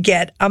to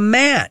get a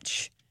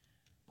match.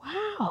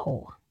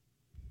 Wow.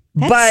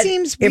 But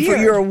seems weird. if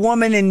you're a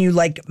woman and you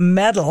like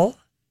metal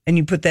and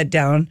you put that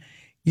down,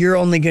 you're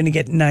only going to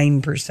get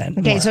 9%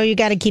 Okay, more. so you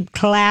got to keep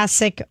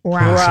classic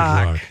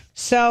rock.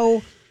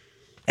 So...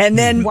 And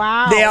then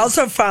wow. They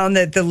also found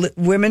that the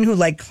women who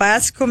like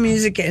classical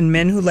music and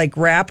men who like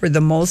rap are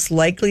the most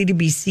likely to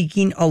be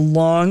seeking a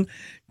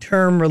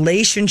long-term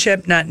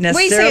relationship, not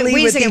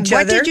necessarily with each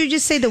other. What did you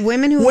just say? The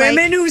women who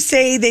who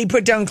say they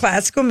put down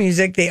classical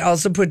music, they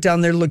also put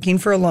down they're looking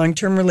for a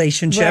long-term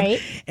relationship.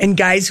 Right. And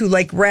guys who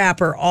like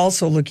rap are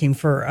also looking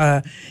for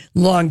a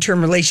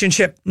long-term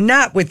relationship,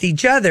 not with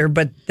each other,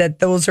 but that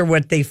those are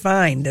what they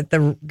find, that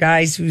the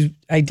guys who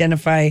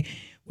identify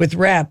with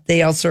rap,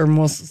 they also are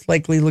most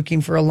likely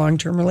looking for a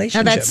long-term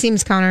relationship. Now that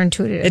seems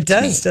counterintuitive. It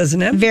does,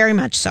 doesn't it? Very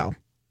much so.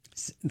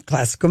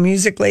 Classical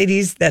music,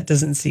 ladies, that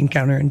doesn't seem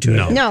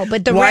counterintuitive. No,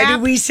 but the Why rap...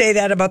 do we say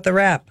that about the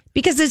rap?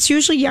 Because it's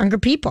usually younger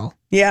people.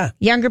 Yeah.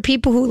 Younger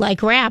people who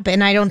like rap,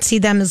 and I don't see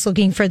them as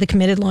looking for the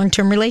committed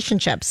long-term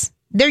relationships.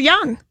 They're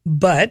young.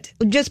 But...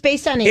 just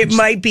based on age. It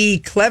might be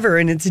clever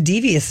in its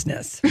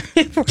deviousness.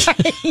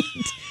 Right.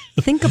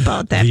 Think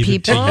about that, Leave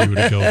people. it to you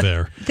to go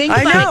there. Think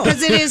about it,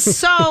 because it is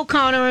so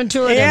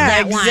counterintuitive,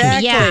 that exactly.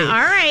 one. Yeah,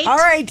 all right. All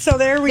right, so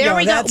there we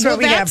go. That's what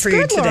we have that's for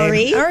you good, today.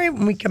 Lori. All right,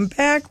 when we come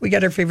back, we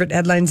got our favorite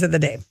headlines of the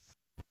day.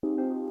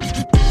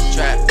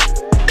 Trap,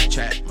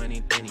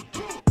 money, penny.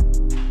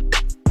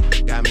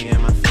 Got me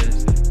in my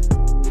feelings.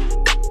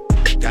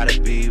 Gotta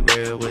be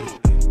real with it.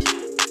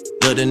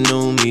 Look, the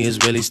new me is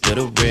really still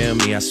the real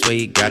me. I swear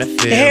you gotta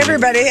feel Hey, me.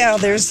 everybody.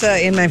 There's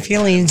In My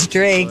Feelings,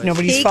 Drake.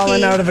 Nobody's Kiki.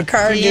 falling out of a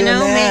car You doing know,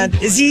 that.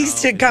 man. Is he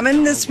still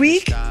coming this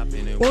week?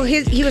 Well,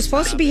 he was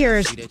supposed to be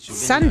here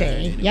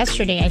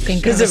yesterday, I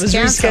think. Because it was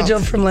canceled.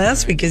 rescheduled from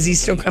last week. Is he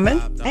still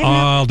coming?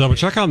 I'll double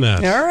check on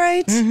that. All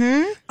right.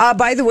 Mm-hmm.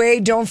 By the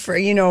way,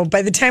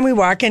 by the time we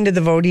walk into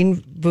the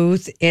voting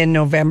booth in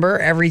November,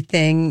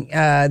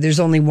 there's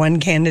only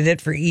one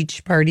candidate for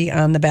each party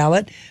on the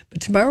ballot.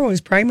 But tomorrow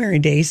is primary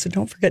day, so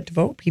don't forget to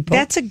vote, people.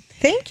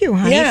 Thank you,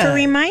 honey, for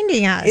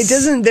reminding us.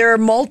 There are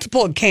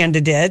multiple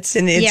candidates,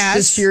 and it's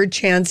just your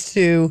chance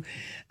to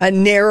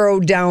narrow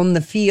down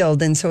the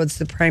field. And so it's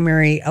the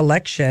primary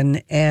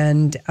election.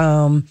 And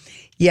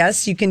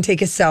yes, you can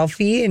take a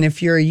selfie. And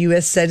if you're a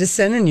U.S.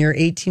 citizen and you're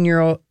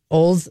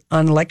 18-year-old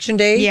on election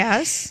day,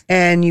 yes,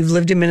 and you've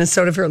lived in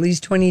Minnesota for at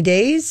least 20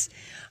 days,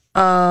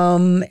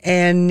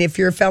 and if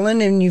you're a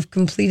felon and you've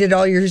completed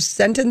all your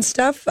sentence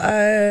stuff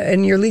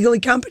and you're legally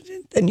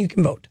competent, then you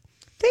can vote.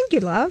 Thank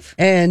you, love.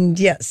 And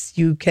yes,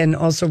 you can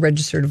also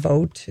register to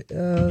vote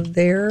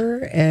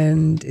there,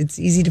 and it's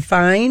easy to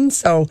find.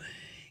 So,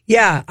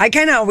 yeah, I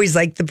kind of always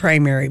like the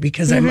primary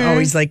because I'm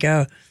always like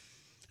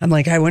I'm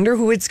like, I wonder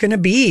who it's going to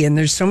be. And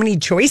there's so many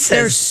choices.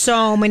 There's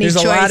so many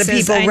choices. There's a lot of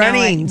people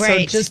running.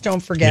 Right. So just don't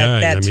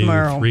forget that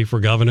tomorrow. 3 for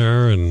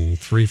governor and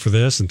 3 for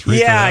this and 3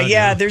 for that.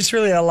 Yeah, there's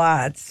really a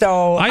lot.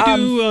 So I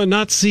do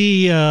not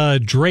see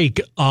Drake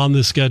on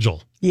the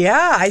schedule.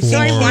 Yeah, I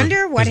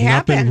wonder what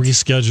happened. Not been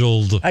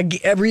rescheduled.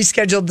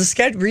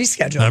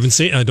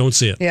 Rescheduled. I don't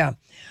see it. Yeah.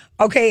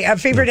 Okay, a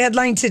favorite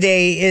headline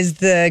today is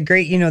the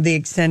great, the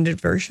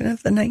extended version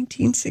of the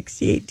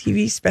 1968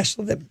 TV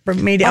special that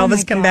made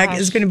Elvis come back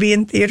is going to be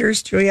in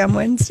theaters, Julia, on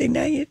Wednesday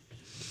night.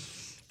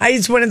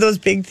 It's one of those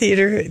big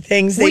theater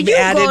things. They've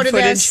added footage.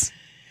 This?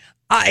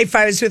 If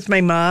I was with my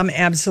mom,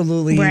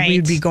 absolutely. Right.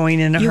 We'd be going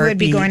in a heartbeat. You would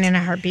be going in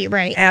a heartbeat,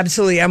 right.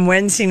 Absolutely. On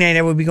Wednesday night,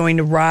 I would be going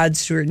to Rod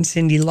Stewart and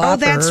Cyndi Lauper. Oh,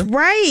 that's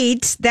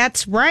right.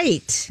 That's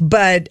right.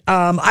 But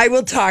I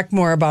will talk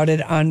more about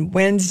it on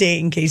Wednesday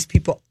in case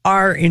people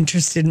are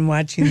interested in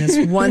watching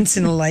this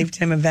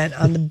once-in-a-lifetime event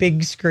on the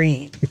big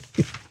screen.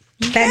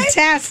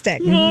 Fantastic.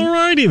 All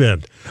righty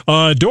then.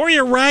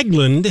 Doria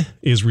Ragland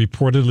is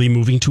reportedly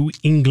moving to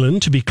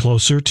England to be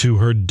closer to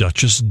her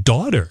Duchess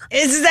daughter.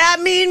 Does that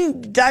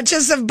mean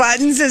Duchess of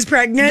Buttons is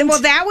pregnant?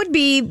 Well, that would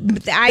be...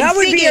 That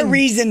would be a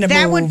reason to move.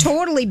 That would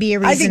totally be a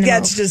reason I think to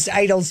that's move. just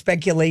idle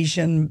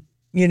speculation,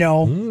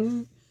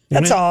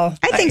 That's all.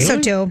 I think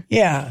so, too.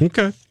 Yeah.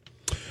 Okay.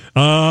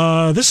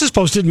 This is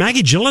posted.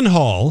 Maggie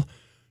Gyllenhaal,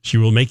 she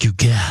will make you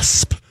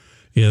gasp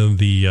in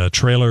the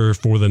trailer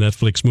for the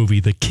Netflix movie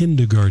The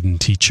Kindergarten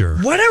Teacher.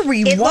 What are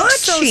we watching? It looks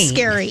so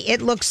scary.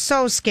 It looks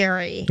so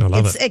scary. I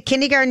love it's a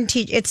kindergarten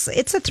teacher.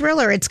 It's a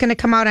thriller. It's going to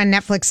come out on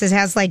Netflix. It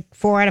has like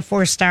 4 out of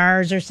 4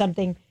 stars or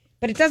something.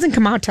 But it doesn't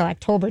come out till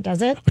October,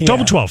 does it?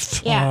 October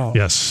 12th. Yeah. Oh.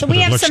 Yes. So we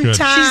have some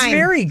time. She's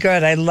very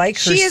good. I like her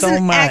so much. She is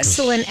an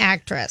excellent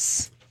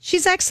actress.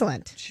 She's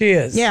excellent. She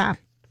is. Yeah.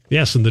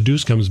 Yes, and The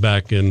Deuce comes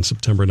back in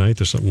September 9th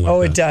or something like that.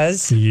 Oh, it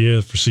does?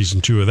 Yeah, for season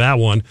 2 of that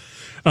one.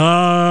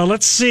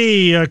 Let's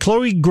see.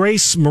 Chloe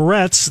Grace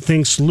Moretz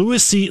thinks Louis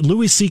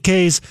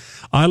C.K.'s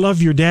I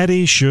Love Your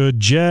Daddy should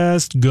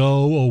just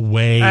go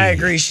away. I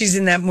agree. She's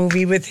in that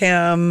movie with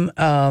him.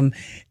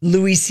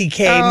 Louis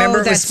C.K. Remember,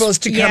 it was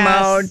supposed to come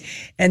out,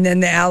 and then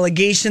the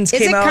allegations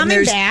came out.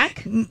 Is it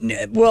coming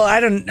back? Well,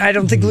 I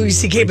don't think Louis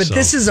C.K., but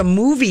this is a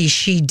movie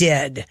she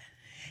did.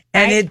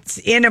 And it's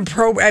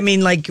inappropriate. I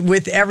mean, like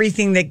with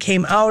everything that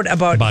came out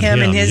about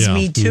him and his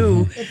Me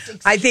Too,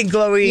 I think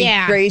Chloe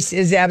Grace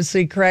is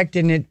absolutely correct,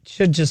 and it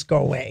should just go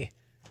away.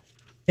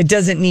 It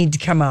doesn't need to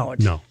come out.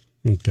 No.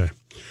 Okay.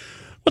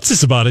 What's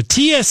this about? A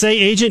TSA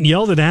agent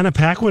yelled at Anna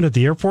Paquin at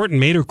the airport and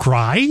made her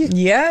cry?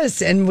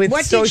 Yes, and with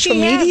social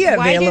media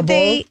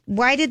available.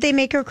 Why did they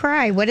make her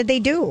cry? What did they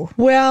do?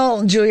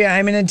 Well, Julia,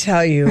 I'm going to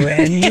tell you,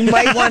 and you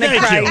might want to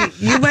cry.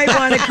 You might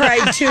want to cry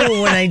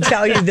too when I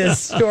tell you this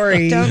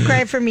story. Don't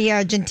cry for me,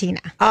 Argentina.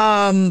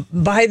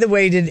 By the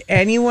way, did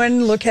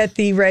anyone look at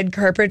the red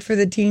carpet for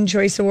the Teen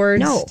Choice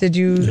Awards? No. Did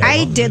you?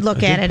 I did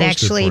look at it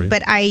actually,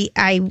 but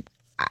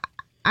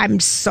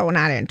I'm so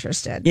not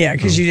interested. Yeah,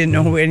 because you didn't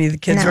know who any of the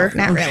kids were?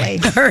 Not really.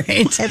 All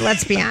right.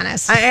 Let's be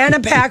honest. Anna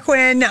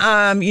Paquin,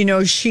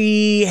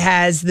 she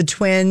has the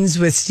twins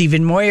with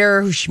Stephen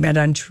Moyer, who she met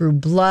on True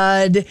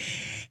Blood.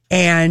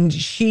 And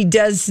she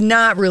does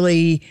not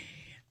really,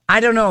 I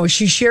don't know.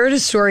 She shared a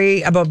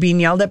story about being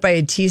yelled at by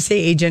a TSA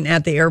agent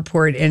at the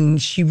airport.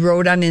 And she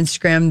wrote on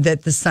Instagram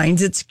that the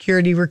signs at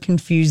security were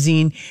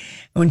confusing.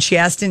 When she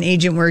asked an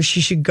agent where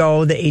she should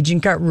go, the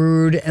agent got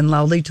rude and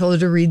loudly told her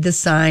to read the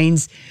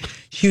signs.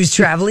 She was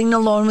traveling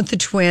alone with the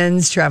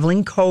twins,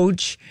 traveling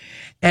coach,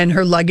 and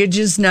her luggage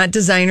is not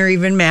designer,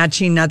 even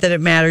matching. Not that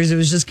it matters. It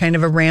was just kind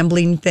of a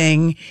rambling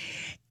thing.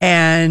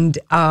 And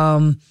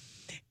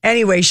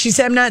anyway, she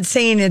said, I'm not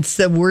saying it's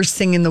the worst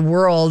thing in the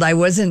world. I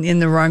wasn't in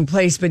the wrong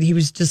place, but he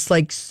was just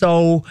like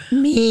so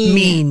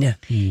mean.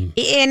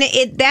 And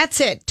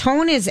that's it.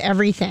 Tone is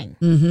everything.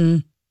 Mm-hmm.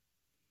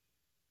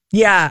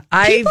 Yeah,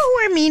 people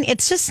who are mean,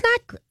 it's just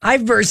not.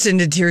 I've burst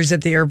into tears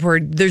at the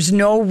airport. There's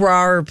no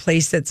rawer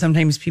place that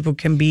sometimes people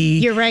can be.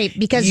 You're right,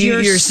 because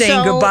you're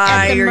saying so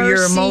goodbye, at the or mercy.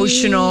 you're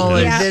emotional,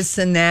 or this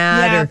and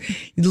that, or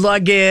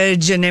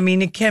luggage, and I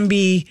mean, it can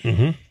be.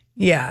 Mm-hmm.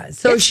 Yeah,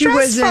 so it's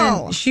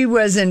she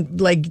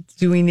wasn't like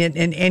doing it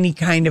in any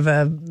kind of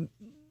a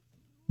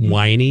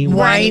whiny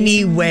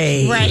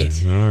way.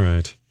 Right. All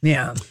right.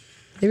 Yeah,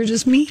 they were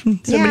just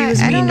mean. Somebody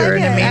was mean to her,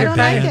 and it made her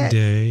bad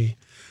day.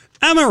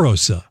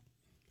 Omarosa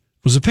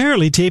was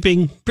apparently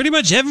taping pretty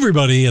much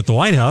everybody at the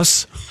White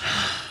House.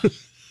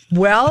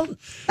 Well,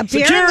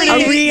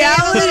 apparently a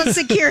little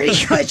security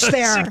glitch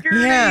there.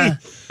 Yeah.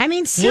 I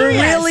mean,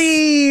 serious.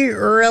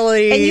 We're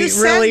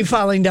really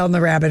falling down the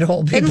rabbit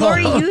hole, people. And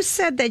Lori, you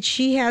said that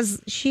she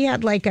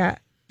had like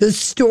the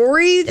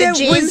story that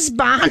James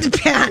Bond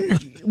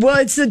pen. Well,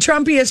 it's the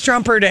Trumpiest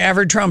Trumper to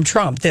ever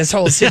Trump, this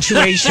whole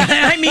situation.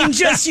 I mean,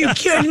 just you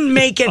couldn't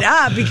make it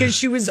up because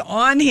she was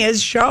on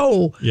his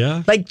show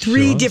like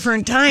 3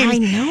 different times. I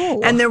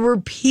know. And there were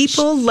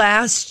people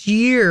last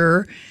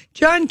year.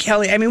 John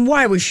Kelly, I mean,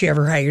 why was she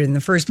ever hired in the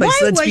first place?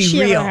 Why Let's was be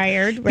she real. ever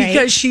hired? Right.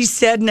 Because she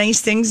said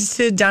nice things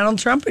to Donald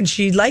Trump and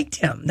she liked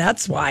him.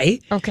 That's why.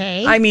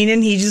 Okay. I mean,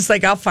 and he's just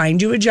like, I'll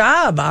find you a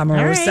job,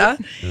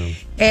 Omarosa.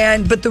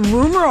 Right. But the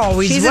rumor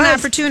always She's was. an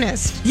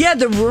opportunist. Yeah,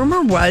 the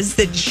rumor was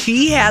that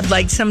she had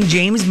like some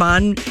James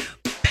Bond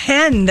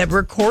pen that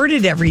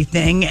recorded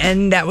everything.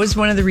 And that was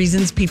one of the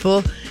reasons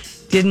people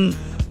didn't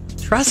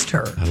trust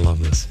her. I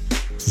love this.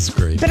 This is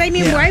great. But I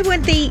mean, why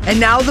wouldn't they? And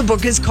now the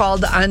book is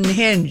called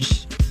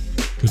Unhinged.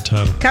 Good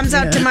title. Comes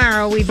out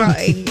tomorrow. Lord.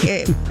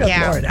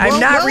 I'm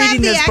not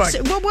reading this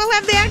book. We'll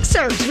have the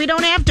excerpts. We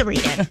don't have to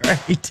read it.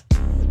 Right.